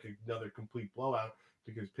looking like another complete blowout,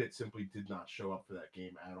 because Pitt simply did not show up for that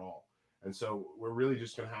game at all. And so we're really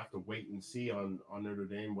just going to have to wait and see on Notre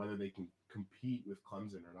Dame whether they can compete with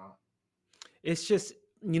Clemson or not. It's just,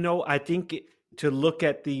 I think to look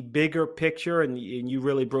at the bigger picture, and you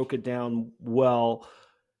really broke it down well,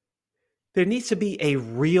 there needs to be a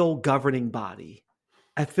real governing body.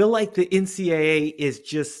 I feel like the NCAA is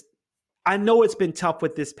just, I know it's been tough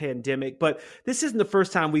with this pandemic, but this isn't the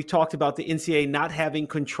first time we've talked about the NCAA not having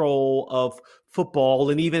control of football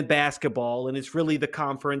and even basketball. And it's really the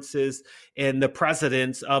conferences and the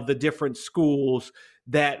presidents of the different schools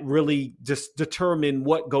that really just determine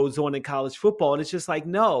what goes on in college football. And it's just like,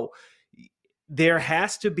 no, there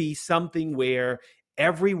has to be something where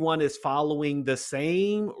everyone is following the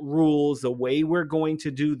same rules, the way we're going to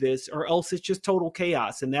do this, or else it's just total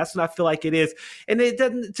chaos. And that's what I feel like it is. And it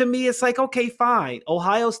doesn't, to me, it's like, okay, fine.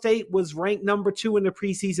 Ohio State was ranked number 2 in the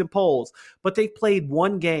preseason polls, but they played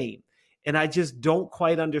one game. And I just don't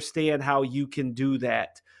quite understand how you can do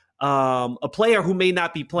that. A player who may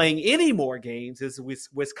not be playing any more games is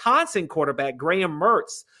Wisconsin quarterback Graham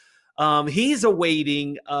Mertz. He's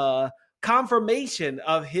awaiting confirmation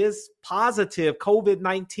of his positive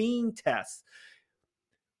COVID-19 test.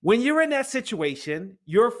 When you're in that situation,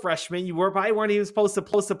 you're a freshman. You probably weren't even supposed to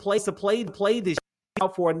play this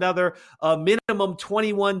out for another minimum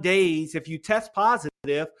 21 days. If you test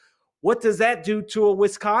positive, what does that do to a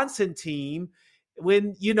Wisconsin team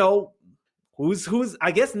when, you know, who's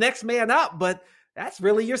I guess next man up, but that's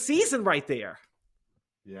really your season right there.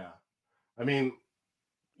 Yeah. I mean,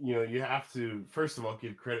 you know, you have to, first of all,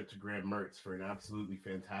 give credit to Graham Mertz for an absolutely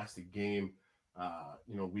fantastic game,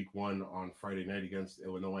 you know, week 1 on Friday night against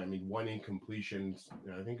Illinois. I mean, 1 incompletion,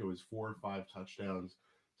 I think it was 4 or 5 touchdowns,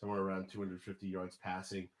 somewhere around 250 yards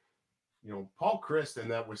passing. You know, Paul Chryst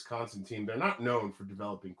and that Wisconsin team, they're not known for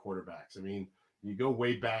developing quarterbacks. I mean, you go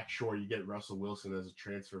way back, sure, you get Russell Wilson as a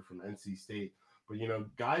transfer from NC State. But, you know,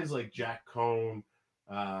 guys like Jack Cohn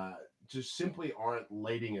just simply aren't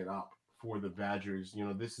lighting it up for the Badgers. You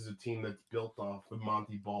know, this is a team that's built off the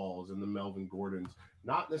Monty Balls and the Melvin Gordons,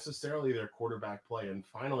 not necessarily their quarterback play. And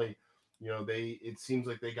finally, you know, it seems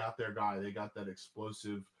like they got their guy. They got that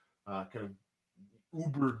explosive kind of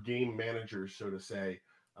uber game manager, so to say,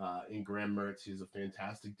 in Graham Mertz. He's a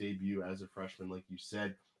fantastic debut as a freshman, like you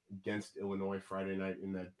said, against Illinois Friday night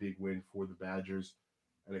in that big win for the Badgers.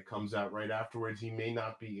 And it comes out right afterwards. He may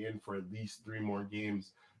not be in for at least 3 more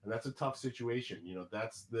games. And that's a tough situation. You know,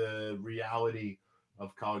 that's the reality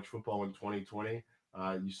of college football in 2020.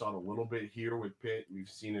 You saw it a little bit here with Pitt. We've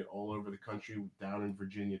seen it all over the country, down in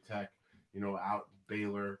Virginia Tech, you know, out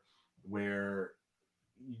Baylor, where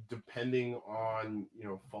depending on, you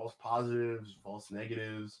know, false positives, false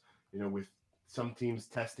negatives, you know, with some teams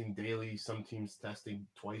testing daily, some teams testing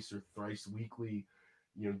twice or thrice weekly,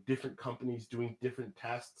 you know, different companies doing different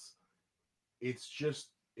tests.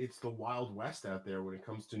 It's the Wild West out there when it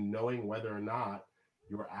comes to knowing whether or not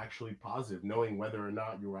you're actually positive, knowing whether or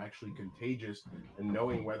not you're actually contagious, and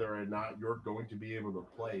knowing whether or not you're going to be able to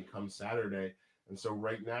play come Saturday. And so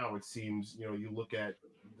right now it seems, you know, you look at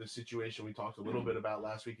the situation we talked a little bit about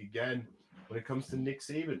last week again, when it comes to Nick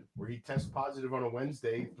Saban, where he tests positive on a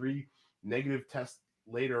Wednesday, 3 negative tests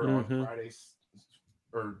later on Fridays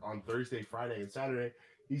or on Thursday, Friday, and Saturday,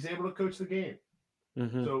 he's able to coach the game.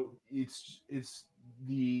 So it's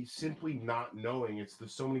the simply not knowing. It's the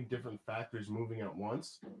so many different factors moving at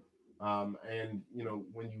once. And, you know,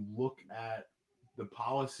 when you look at the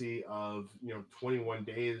policy of, you know, 21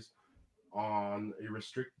 days on a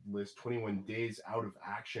restricted list, 21 days out of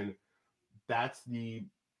action, that's the,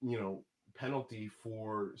 you know, penalty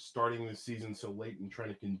for starting the season so late and trying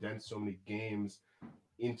to condense so many games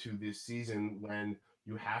into this season, when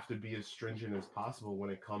you have to be as stringent as possible when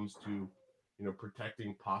it comes to, you know,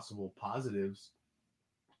 protecting possible positives,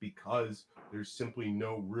 because there's simply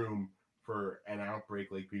no room for an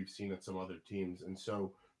outbreak like we've seen at some other teams. And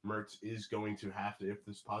so Mertz is going to have to, if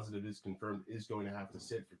this positive is confirmed, is going to have to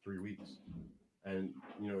sit for 3 weeks. And,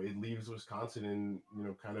 you know, it leaves Wisconsin in, you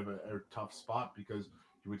know, kind of a tough spot, because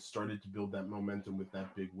you had started to build that momentum with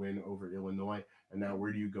that big win over Illinois. And now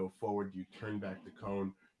where do you go forward? Do you turn back to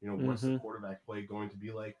Cohn? You know, what's the quarterback play going to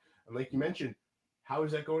be like? And like you mentioned, how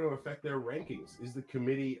is that going to affect their rankings? Is the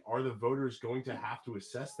committee, are the voters going to have to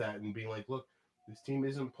assess that and be like, look, this team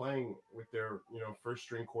isn't playing with their, you know, first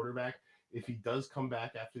string quarterback. If he does come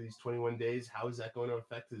back after these 21 days, how is that going to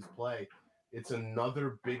affect his play? It's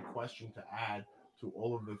another big question to add to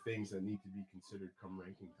all of the things that need to be considered come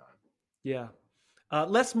ranking time. Yeah.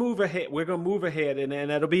 Let's move ahead. We're going to move ahead, and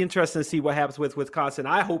it'll be interesting to see what happens with Wisconsin.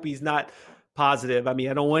 I hope he's not positive. I mean,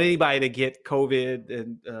 I don't want anybody to get COVID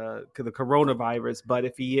and the coronavirus, but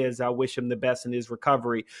if he is, I wish him the best in his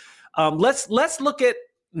recovery. Let's look at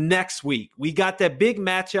next week. We got that big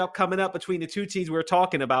matchup coming up between the two teams we were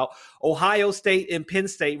talking about, Ohio State and Penn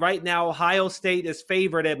State. Right now, Ohio State is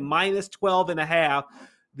favored at -12.5.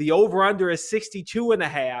 The over-under is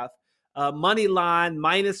 62.5. Money line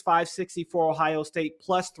 -560 for Ohio State,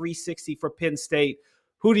 +360 for Penn State.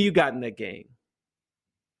 Who do you got in that game?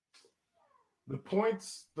 The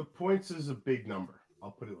points is a big number.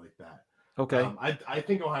 I'll put it like that. Okay. I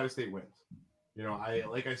think Ohio State wins. You know,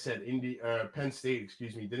 like I said, Penn State,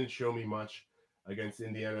 didn't show me much against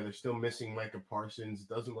Indiana. They're still missing Micah Parsons. It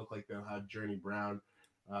doesn't look like they'll have Journey Brown,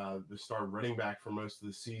 the star running back for most of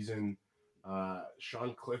the season.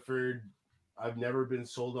 Sean Clifford, I've never been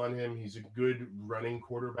sold on him. He's a good running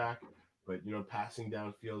quarterback, but, passing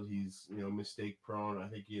downfield, he's, mistake prone. I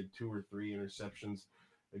think he had 2 or 3 interceptions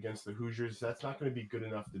against the Hoosiers. That's not going to be good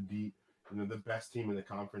enough to beat, the best team in the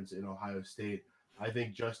conference in Ohio State. I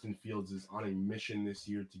think Justin Fields is on a mission this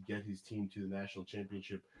year to get his team to the national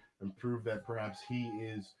championship and prove that perhaps he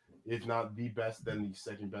is, if not the best, then the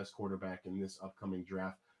second best quarterback in this upcoming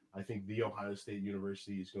draft. I think The Ohio State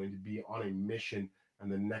University is going to be on a mission,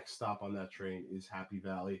 and the next stop on that train is Happy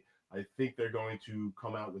Valley. I think they're going to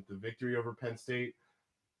come out with the victory over Penn State.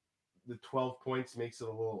 The 12 points makes it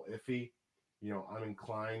a little iffy. I'm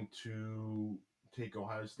inclined to take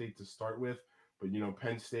Ohio State to start with, but,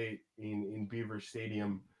 Penn State in Beaver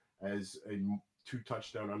Stadium as a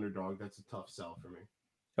 2-touchdown underdog, that's a tough sell for me.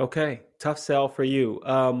 Okay, tough sell for you.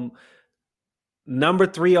 Number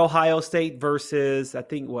 3 Ohio State versus, I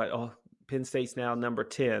think Penn State's now number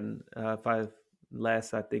 10. I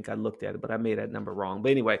think I looked at it, but I made that number wrong.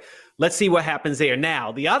 But anyway, let's see what happens there.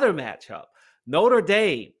 Now, the other matchup, Notre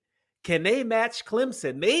Dame. Can they match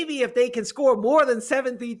Clemson? Maybe if they can score more than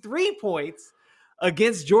 73 points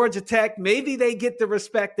against Georgia Tech, maybe they get the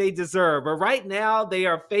respect they deserve. But right now, they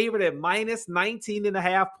are favored at minus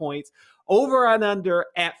 19.5 points, over and under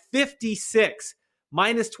at 56,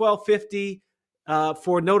 minus 1250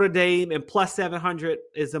 for Notre Dame, and plus 700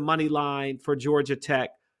 is the money line for Georgia Tech.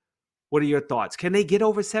 What are your thoughts? Can they get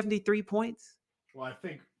over 73 points? Well, I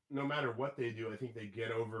think no matter what they do, I think they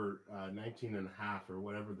get over 19.5 or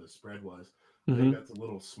whatever the spread was. I think that's a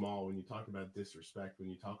little small when you talk about disrespect, when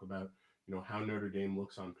you talk about, how Notre Dame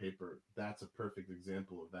looks on paper. That's a perfect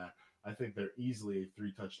example of that. I think they're easily a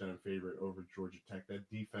 3-touchdown favorite over Georgia Tech. That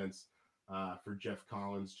defense for Jeff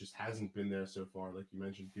Collins just hasn't been there so far. Like you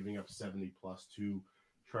mentioned, giving up 70 plus to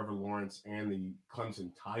Trevor Lawrence and the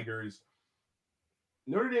Clemson Tigers.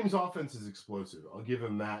 Notre Dame's offense is explosive. I'll give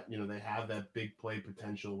them that. They have that big play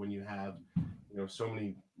potential when you have, so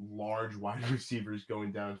many large wide receivers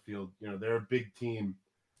going downfield. They're a big team.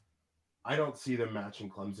 I don't see them matching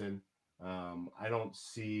Clemson. I don't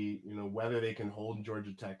see, whether they can hold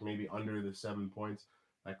Georgia Tech maybe under the 7 points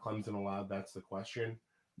that Clemson allowed. That's the question.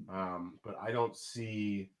 But I don't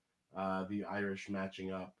see the Irish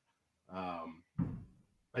matching up.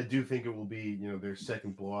 I do think it will be, their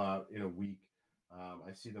second blowout in a week.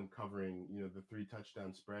 I see them covering, the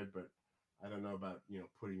 3-touchdown spread, but I don't know about,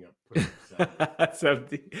 putting up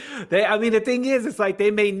 70. The thing is, it's like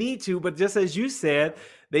they may need to, but just as you said,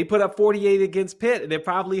 they put up 48 against Pitt, and it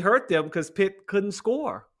probably hurt them because Pitt couldn't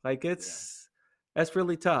score. That's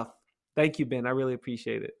really tough. Thank you, Ben. I really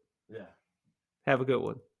appreciate it. Yeah. Have a good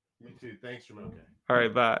one. You too. Thanks, Jamoke. All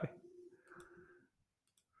right, bye.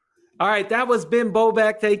 All right, that was Ben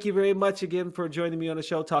Bobak. Thank you very much again for joining me on the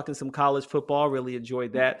show, talking some college football. Really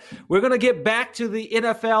enjoyed that. We're going to get back to the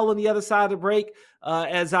NFL on the other side of the break.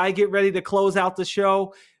 As I get ready to close out the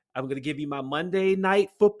show, I'm going to give you my Monday night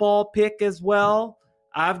football pick as well.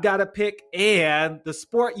 I've got a pick, and the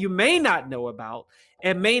sport you may not know about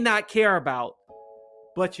and may not care about,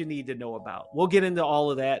 but you need to know about. We'll get into all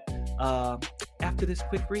of that after this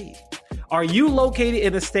quick read. Are you located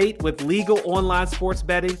in a state with legal online sports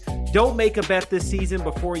betting? Don't make a bet this season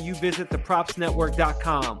before you visit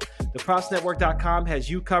thepropsnetwork.com. Thepropsnetwork.com has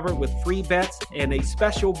you covered with free bets and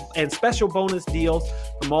special bonus deals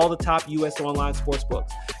from all the top U.S. online sports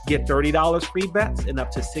books. Get $30 free bets and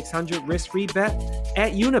up to $600 risk-free bet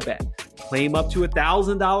at Unibet. Claim up to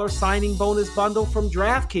 $1,000 signing bonus bundle from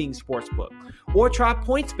DraftKings Sportsbook. Or try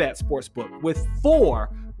PointsBet Sportsbook with 4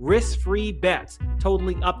 risk-free bets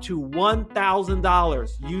totaling up to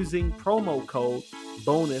 $1,000 using promo code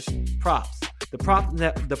BONUSPROPS.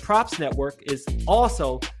 The Props Network is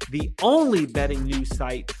also the only betting news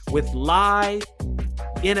site with live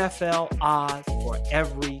NFL odds for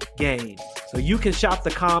every game. So you can shop the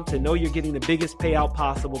comps and know you're getting the biggest payout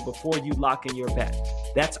possible before you lock in your bet.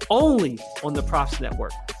 That's only on the Props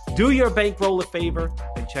Network. Do your bankroll a favor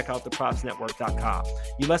and check out thepropsnetwork.com.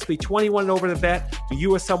 You must be 21 and over to bet. Do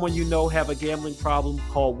you or someone you know have a gambling problem?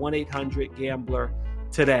 Call 1-800-GAMBLER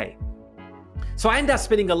today. So I ended up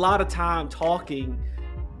spending a lot of time talking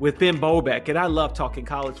with Ben Bobak, and I love talking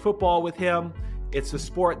college football with him. It's a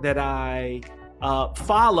sport that I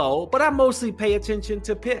follow, but I mostly pay attention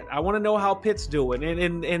to Pitt. I want to know how Pitt's doing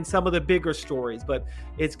and some of the bigger stories, but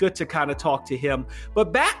it's good to kind of talk to him.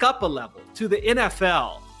 But back up a level to the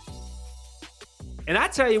NFL. And I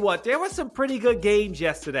tell you what, there were some pretty good games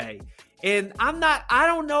yesterday. And I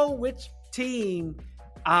don't know which team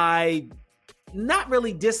I not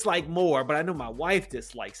really dislike more, but I know my wife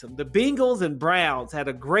dislikes them. The Bengals and Browns had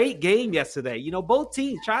a great game yesterday. You know, both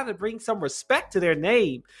teams trying to bring some respect to their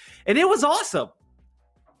name, and it was awesome.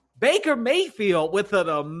 Baker Mayfield with an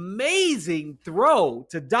amazing throw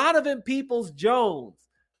to Donovan Peoples-Jones,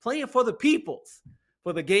 playing for the Peoples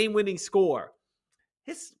for the game-winning score.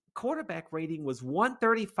 His quarterback rating was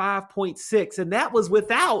 135.6, and that was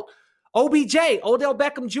without OBJ. Odell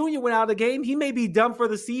Beckham Jr. went out of the game. He may be done for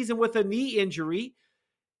the season with a knee injury.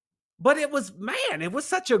 But it was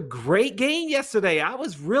such a great game yesterday. I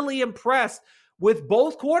was really impressed with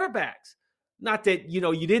both quarterbacks. Not that,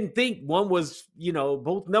 you didn't think one was,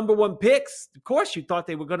 both number one picks. Of course, you thought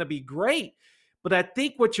they were going to be great. But I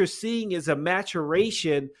think what you're seeing is a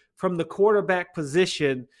maturation from the quarterback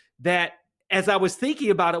position that, as I was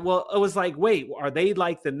thinking about it, well, it was like, wait, are they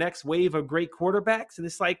like the next wave of great quarterbacks? And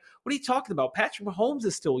it's like, what are you talking about? Patrick Mahomes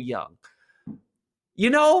is still young.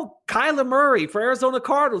 Kyler Murray for Arizona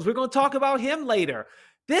Cardinals. We're going to talk about him later.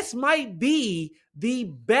 This might be the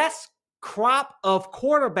best crop of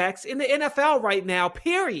quarterbacks in the NFL right now,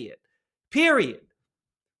 period.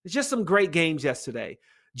 It's just some great games yesterday.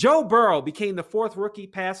 Joe Burrow became the fourth rookie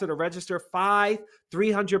passer to register 5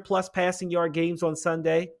 300-plus passing yard games on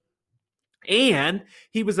Sunday. And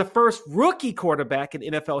he was the first rookie quarterback in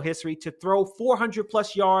NFL history to throw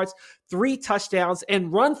 400-plus yards, 3 touchdowns,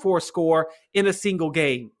 and run for a score in a single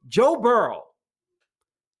game. Joe Burrow,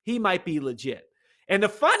 he might be legit. And the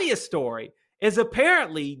funniest story is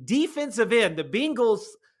apparently the Bengals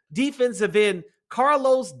defensive end,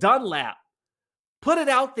 Carlos Dunlap, put it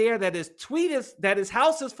out there that his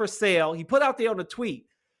house is for sale. He put out there on a tweet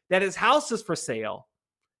that his house is for sale.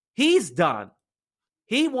 He's done.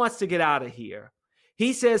 He wants to get out of here.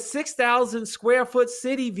 He says 6,000 square foot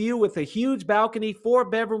city view with a huge balcony,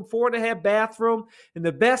 4-bedroom, 4.5 bathroom, in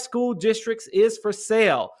the best school districts is for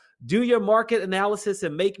sale. Do your market analysis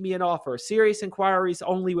and make me an offer. Serious inquiries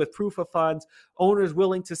only with proof of funds. Owners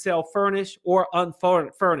willing to sell furnished or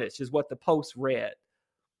unfurnished is what the Post read.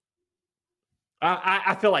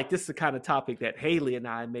 I feel like this is the kind of topic that Haley and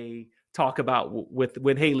I may talk about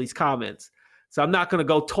with Haley's comments. So I'm not going to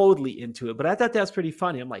go totally into it, but I thought that was pretty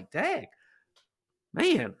funny. I'm like, dang,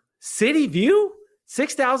 man, city view,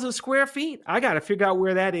 6,000 square feet. I got to figure out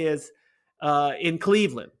where that is in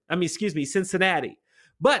Cincinnati.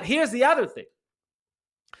 But here's the other thing.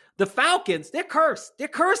 The Falcons, they're cursed. They're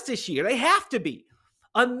cursed this year. They have to be.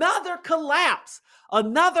 Another collapse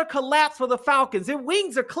for the Falcons. Their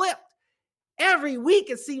wings are clipped. Every week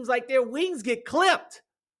it seems like their wings get clipped.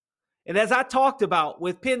 And as I talked about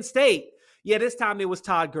with Penn State, this time it was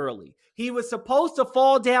Todd Gurley. He was supposed to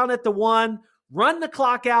fall down at the 1, run the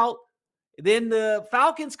clock out. Then the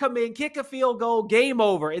Falcons come in, kick a field goal, game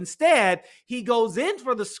over. Instead, he goes in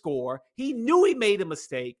for the score. He knew he made a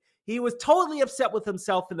mistake. He was totally upset with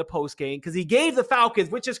himself in the postgame because he gave the Falcons,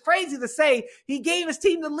 which is crazy to say, he gave his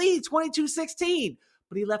team the lead 22-16.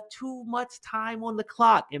 But he left too much time on the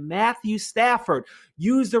clock. And Matthew Stafford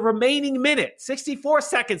used the remaining minute, 64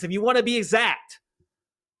 seconds if you want to be exact,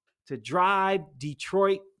 to drive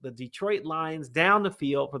the Detroit Lions down the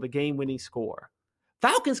field for the game-winning score.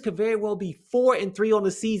 Falcons could very well be 4-3 on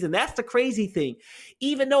the season. That's the crazy thing.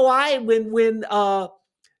 Even though when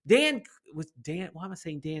Dan Quinn? Am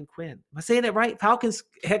I saying that right? Falcons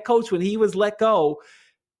head coach, when he was let go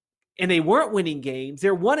and they weren't winning games,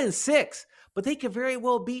 they're 1-6, but they could very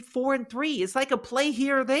well be 4-3. It's like a play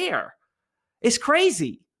here or there. It's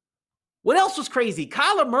crazy. What else was crazy?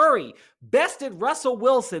 Kyler Murray bested Russell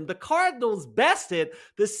Wilson. The Cardinals bested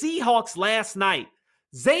the Seahawks last night.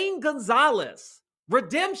 Zane Gonzalez,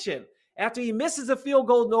 redemption. After he misses a field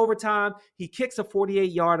goal in overtime, he kicks a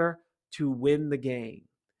 48-yarder to win the game.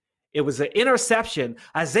 It was an interception.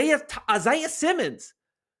 Isaiah Simmons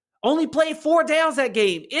only played 4 downs that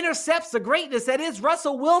game. Intercepts the greatness that is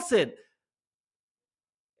Russell Wilson.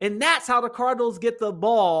 And that's how the Cardinals get the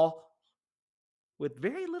ball with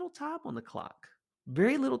very little time on the clock.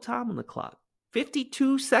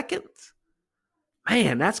 52 seconds.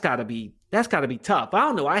 Man, that's got to be tough. I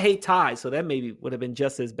don't know. I hate ties, so that maybe would have been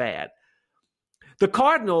just as bad. The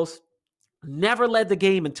Cardinals never led the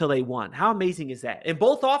game until they won. How amazing is that? And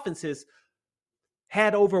both offenses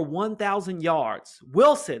had over 1,000 yards.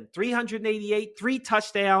 Wilson, 388, 3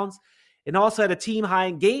 touchdowns, and also had a team high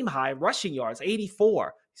and game high rushing yards,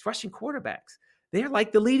 84. These rushing quarterbacks, they're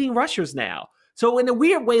like the leading rushers now. So in a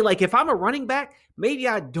weird way, like if I'm a running back, maybe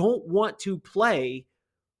I don't want to play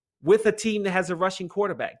with a team that has a rushing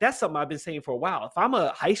quarterback. That's something I've been saying for a while. If I'm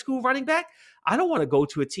a high school running back, I don't want to go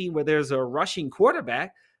to a team where there's a rushing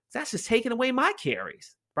quarterback. That's just taking away my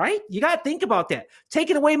carries, right? You got to think about that.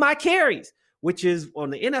 Taking away my carries, which is on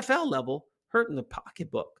the NFL level, hurting the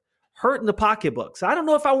pocketbook. So I don't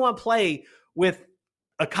know if I want to play with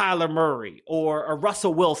a Kyler Murray or a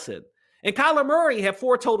Russell Wilson. And Kyler Murray had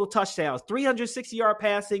 4 total touchdowns, 360-yard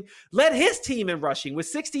passing, led his team in rushing with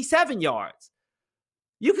 67 yards.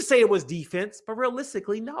 You could say it was defense, but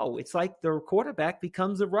realistically, no. It's like the quarterback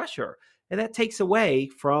becomes a rusher, and that takes away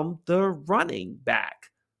from the running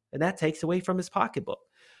back, and that takes away from his pocketbook.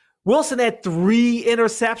 Wilson had 3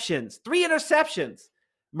 interceptions.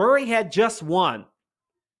 Murray had just 1.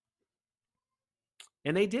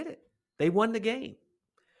 And they did it. They won the game.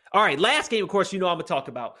 All right, last game, of course, I'm going to talk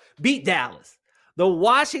about. Beat Dallas. The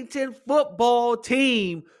Washington football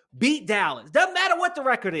team beat Dallas. Doesn't matter what the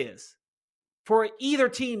record is for either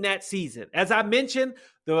team that season. As I mentioned,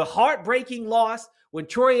 the heartbreaking loss when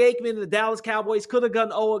Troy Aikman and the Dallas Cowboys could have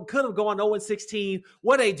gone 0-16.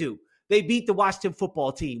 What they do? They beat the Washington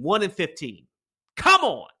football team 1-15. Come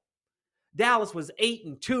on. Dallas was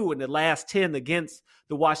 8-2 in the last 10 against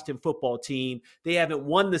the Washington football team. They haven't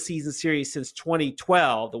won the season series since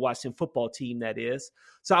 2012, the Washington football team, that is.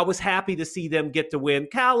 So I was happy to see them get the win.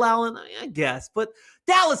 Kyle Allen, I guess, but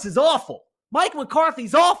Dallas is awful. Mike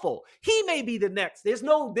McCarthy's awful. He may be the next. There's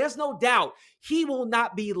no doubt he will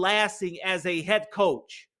not be lasting as a head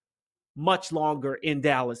coach much longer in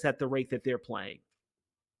Dallas at the rate that they're playing.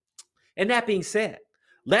 And that being said,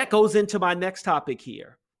 that goes into my next topic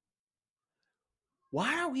here.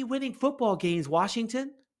 Why are we winning football games,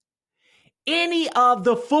 Washington? Any of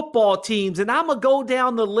the football teams, and I'm going to go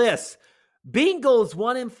down the list. Bengals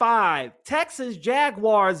 1-5. Texans,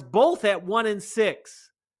 Jaguars both at 1-6.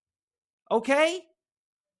 Okay?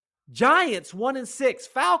 Giants 1-6.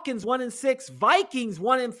 Falcons 1-6. Vikings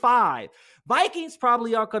 1-5. Vikings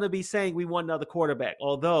probably aren't going to be saying we want another quarterback.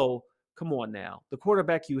 Although, come on now. The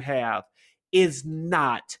quarterback you have is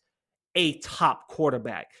not a top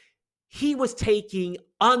quarterback. He was taking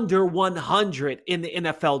under 100 in the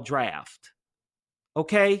NFL draft.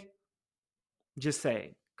 Okay? Just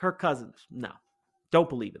saying. Kirk Cousins, no. Don't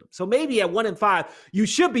believe in him. So maybe at 1-5, you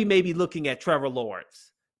should be maybe looking at Trevor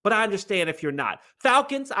Lawrence. But I understand if you're not.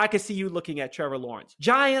 Falcons, I can see you looking at Trevor Lawrence.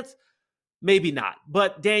 Giants, maybe not.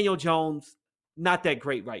 But Daniel Jones, not that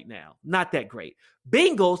great right now. Not that great.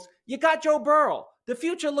 Bengals, you got Joe Burrow. The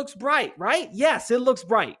future looks bright, right? Yes, it looks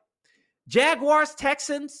bright. Jaguars,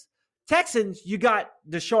 Texans, you got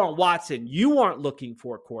Deshaun Watson. You aren't looking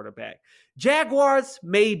for a quarterback. Jaguars,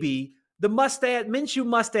 maybe. The Minshew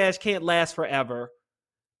mustache can't last forever.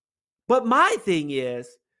 But my thing is,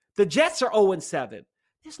 the Jets are 0-7.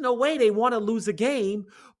 There's no way they want to lose a game.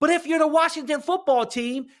 But if you're the Washington football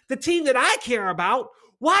team, the team that I care about,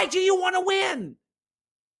 why do you want to win?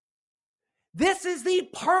 This is the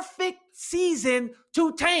perfect season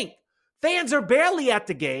to tank. Fans are barely at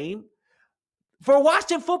the game. For a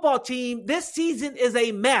Washington football team, this season is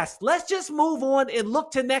a mess. Let's just move on and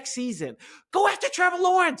look to next season. Go after Trevor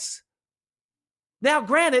Lawrence. Now,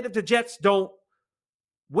 granted, if the Jets don't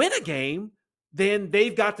win a game, then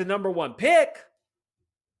they've got the number 1 pick.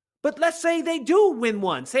 But let's say they do win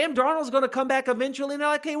one. Sam Darnold's going to come back eventually, and they're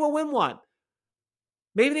like, okay, we'll win one.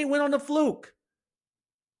 Maybe they win on the fluke.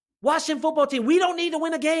 Washington football team, we don't need to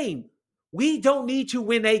win a game. We don't need to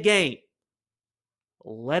win a game.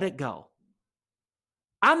 Let it go.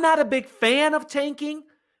 I'm not a big fan of tanking,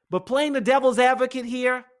 but playing the devil's advocate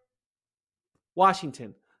here,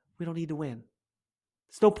 Washington, we don't need to win.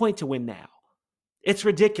 There's no point to win now. It's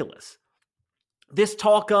ridiculous. This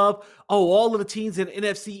talk of, all of the teams in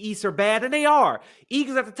NFC East are bad, and they are.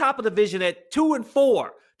 Eagles at the top of the division at 2-4.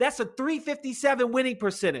 That's a .357 winning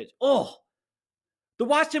percentage. The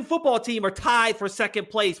Washington football team are tied for second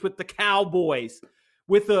place with the Cowboys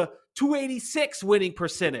with a .286 winning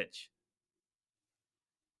percentage.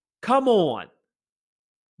 Come on.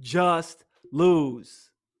 Just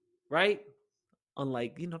lose. Right?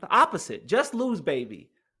 Unlike, the opposite. Just lose, baby.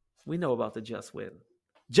 We know about the just win.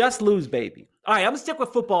 Just lose, baby. All right, I'm going to stick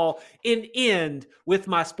with football and end with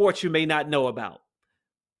my sports you may not know about.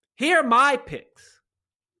 Here are my picks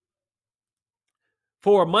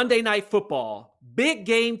for Monday Night Football. Big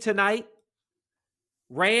game tonight.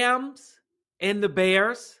 Rams and the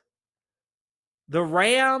Bears. The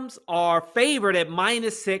Rams are favored at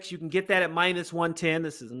 -6. You can get that at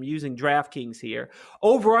 -110. I'm using DraftKings here.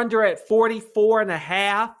 Over under at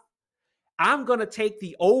 44.5. I'm going to take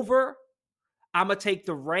the over. I'm going to take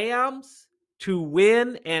the Rams to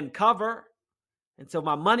win and cover. And so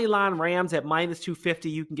my money line Rams at -250.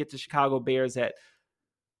 You can get the Chicago Bears at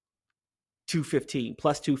 215,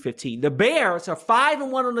 +215. The Bears are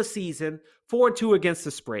 5-1 on the season, 4-2 against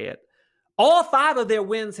the spread. All 5 of their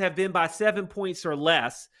wins have been by 7 points or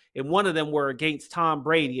less, and one of them were against Tom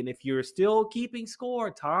Brady. And if you're still keeping score,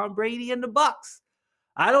 Tom Brady and the Bucks,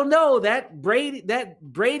 I don't know, that Brady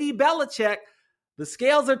Belichick, the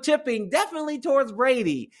scales are tipping definitely towards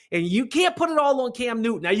Brady. And you can't put it all on Cam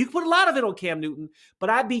Newton. Now, you can put a lot of it on Cam Newton, but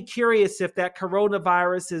I'd be curious if that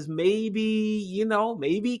coronavirus is maybe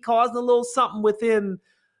causing a little something within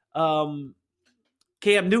Cam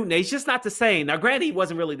Newton. He's just not the same. Now, granted, he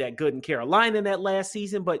wasn't really that good in Carolina in that last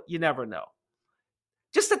season, but you never know.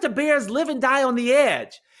 Just that the Bears live and die on the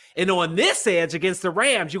edge. And on this edge against the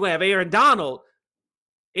Rams, you're going to have Aaron Donald,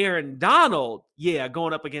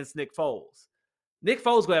 going up against Nick Foles. Nick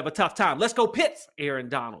Foles going to have a tough time. Let's go Pitts, Aaron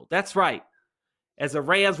Donald. That's right. As the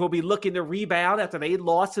Rams will be looking to rebound after they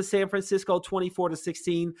lost to San Francisco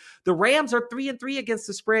 24-16. The Rams are 3-3 against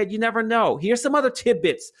the spread. You never know. Here's some other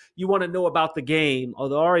tidbits you want to know about the game.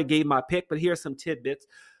 Although I already gave my pick, but here's some tidbits.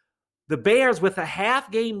 The Bears with a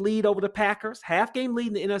half-game lead over the Packers, half-game lead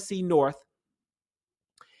in the NFC North,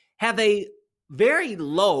 have a very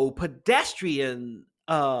low pedestrian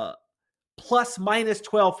plus-minus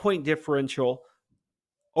 12-point differential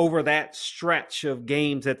over that stretch of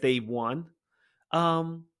games that they've won.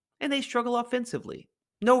 And they struggle offensively.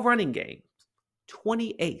 No running game.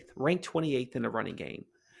 28th, ranked 28th in the running game.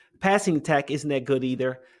 Passing attack isn't that good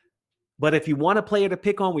either. But if you want a player to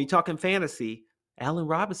pick on when you're talking fantasy, Allen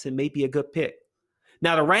Robinson may be a good pick.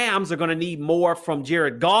 Now, the Rams are going to need more from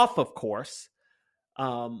Jared Goff, of course.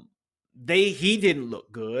 He didn't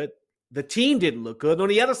look good. The team didn't look good. On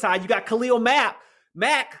the other side, you got Khalil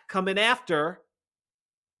Mack coming after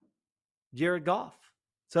Jared Goff.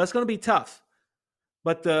 So that's going to be tough.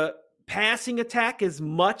 But the passing attack is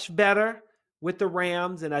much better with the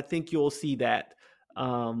Rams, and I think you'll see that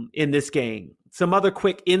in this game. Some other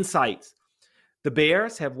quick insights. The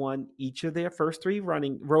Bears have won each of their first 3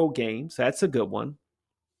 road games. So that's a good one.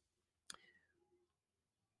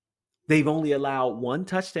 They've only allowed 1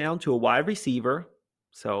 touchdown to a wide receiver.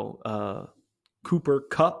 So Cooper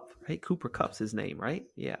Kupp, right? Cooper Kupp's his name, right?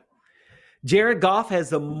 Yeah. Jared Goff has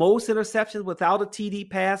the most interceptions without a TD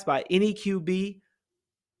pass by any QB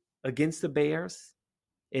against the Bears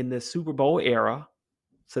in the Super Bowl era.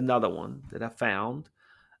 It's another one that I found.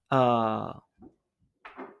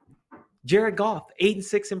 Jared Goff,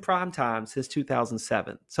 8-6 in prime time since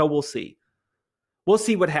 2007. So we'll see. We'll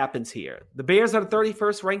see what happens here. The Bears are the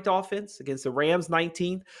 31st ranked offense against the Rams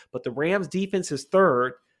 19th, but the Rams defense is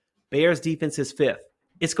 3rd. Bears defense is 5th.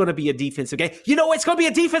 It's going to be a defensive game. You know, it's going to be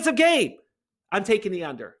a defensive game. I'm taking the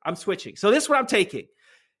under. I'm switching. So this is what I'm taking.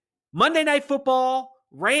 Monday Night Football,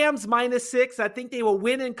 Rams -6. I think they will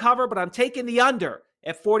win and cover, but I'm taking the under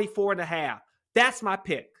at 44.5. That's my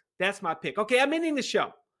pick. Okay, I'm ending the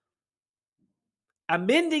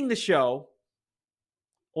show.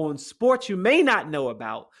 On sports you may not know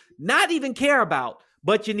about, not even care about,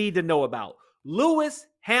 but you need to know about. Lewis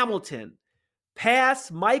Hamilton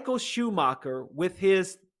passed Michael Schumacher with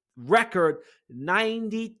his record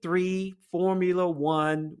 93 Formula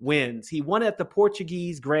One wins. He won at the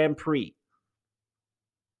Portuguese Grand Prix.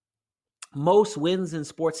 Most wins in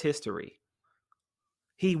sports history.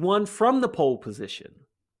 He won from the pole position.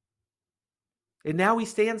 And now he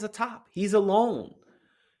stands atop. He's alone.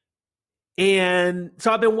 And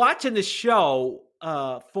so I've been watching this show.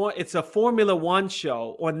 It's a Formula One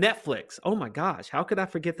show on Netflix. Oh my gosh, how could I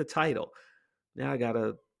forget the title? Now I got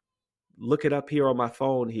to look it up here on my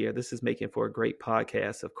phone here. This is making for a great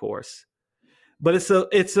podcast, of course. But it's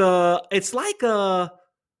like a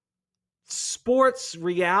sports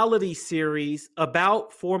reality series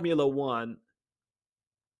about Formula One.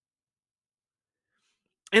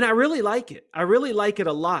 And I really like it. I really like it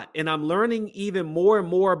a lot. And I'm learning even more and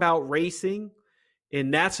more about racing.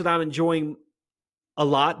 And that's what I'm enjoying a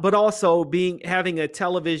lot. But also having a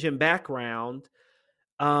television background,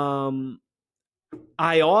 I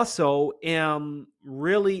also am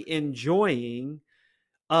really enjoying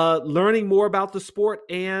learning more about the sport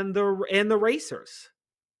and the racers.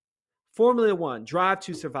 Formula One, Drive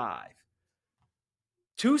to Survive.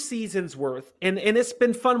 2 seasons worth, and it's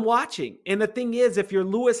been fun watching. And the thing is, if you're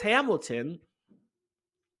Lewis Hamilton,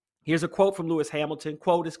 here's a quote from Lewis Hamilton,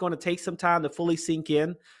 quote, "It's going to take some time to fully sink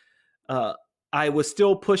in. I was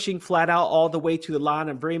still pushing flat out all the way to the line.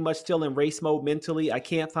 I'm very much still in race mode mentally. I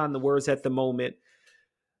can't find the words at the moment.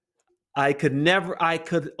 I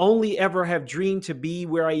could only ever have dreamed to be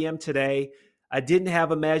where I am today. I didn't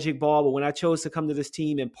have a magic ball, but when I chose to come to this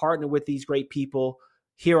team and partner with these great people,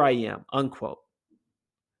 here I am," unquote.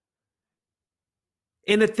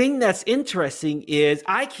 And the thing that's interesting is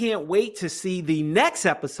I can't wait to see the next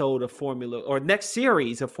episode of next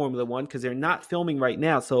series of Formula One, because they're not filming right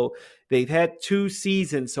now. So they've had 2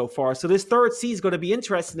 seasons so far. So this 3rd season is going to be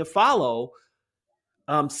interesting to follow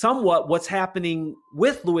somewhat what's happening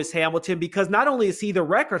with Lewis Hamilton, because not only is he the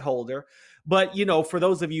record holder, but, for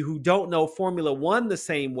those of you who don't know Formula One the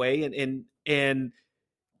same way, and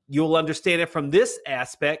you'll understand it from this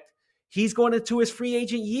aspect, he's going into his free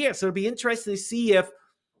agent year. So it'll be interesting to see if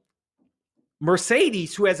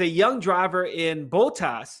Mercedes, who has a young driver in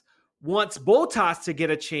Bottas, wants Bottas to get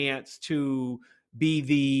a chance to be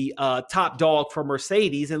the top dog for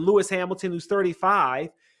Mercedes. And Lewis Hamilton, who's 35,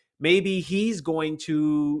 maybe he's going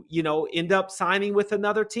to, end up signing with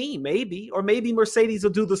another team, maybe. Or maybe Mercedes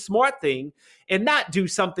will do the smart thing and not do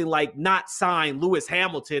something like not sign Lewis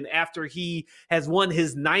Hamilton after he has won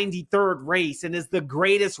his 93rd race and is the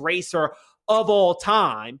greatest racer of all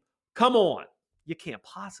time. Come on. You can't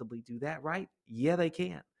possibly do that, right? Yeah, they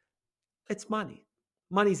can. It's money.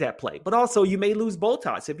 Money's at play. But also, you may lose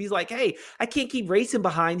Bottas. If he's like, hey, I can't keep racing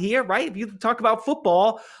behind here, right? If you talk about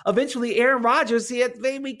football, eventually Aaron Rodgers said,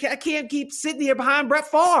 I can't keep sitting here behind Brett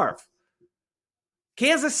Favre.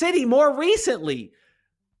 Kansas City, more recently.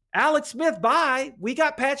 Alex Smith, bye. We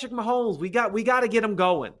got Patrick Mahomes. We got to get him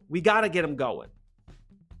going. We got to get him going.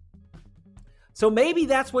 So maybe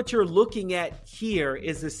that's what you're looking at here,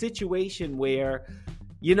 is a situation where,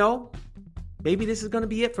 maybe this is going to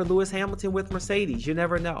be it for Lewis Hamilton with Mercedes. You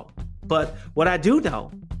never know. But what I do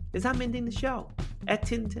know is I'm ending the show at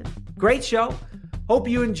 10:10. Great show. Hope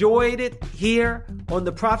you enjoyed it here on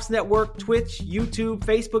the Props Network, Twitch, YouTube,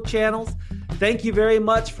 Facebook channels. Thank you very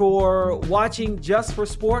much for watching Just for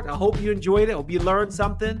Sport. I hope you enjoyed it. I hope you learned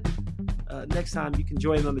something. Next time you can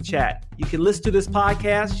join in on the chat. You can listen to this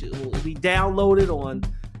podcast. It will be downloaded on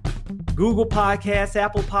Google Podcasts,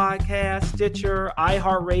 Apple Podcasts, Stitcher,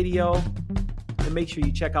 iHeartRadio. And make sure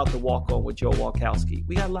you check out the Walk On with Joe Walkowski.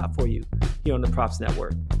 We got a lot for you here on the Props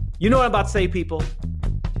Network. You know what I'm about to say, people.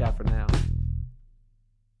 Ciao for now.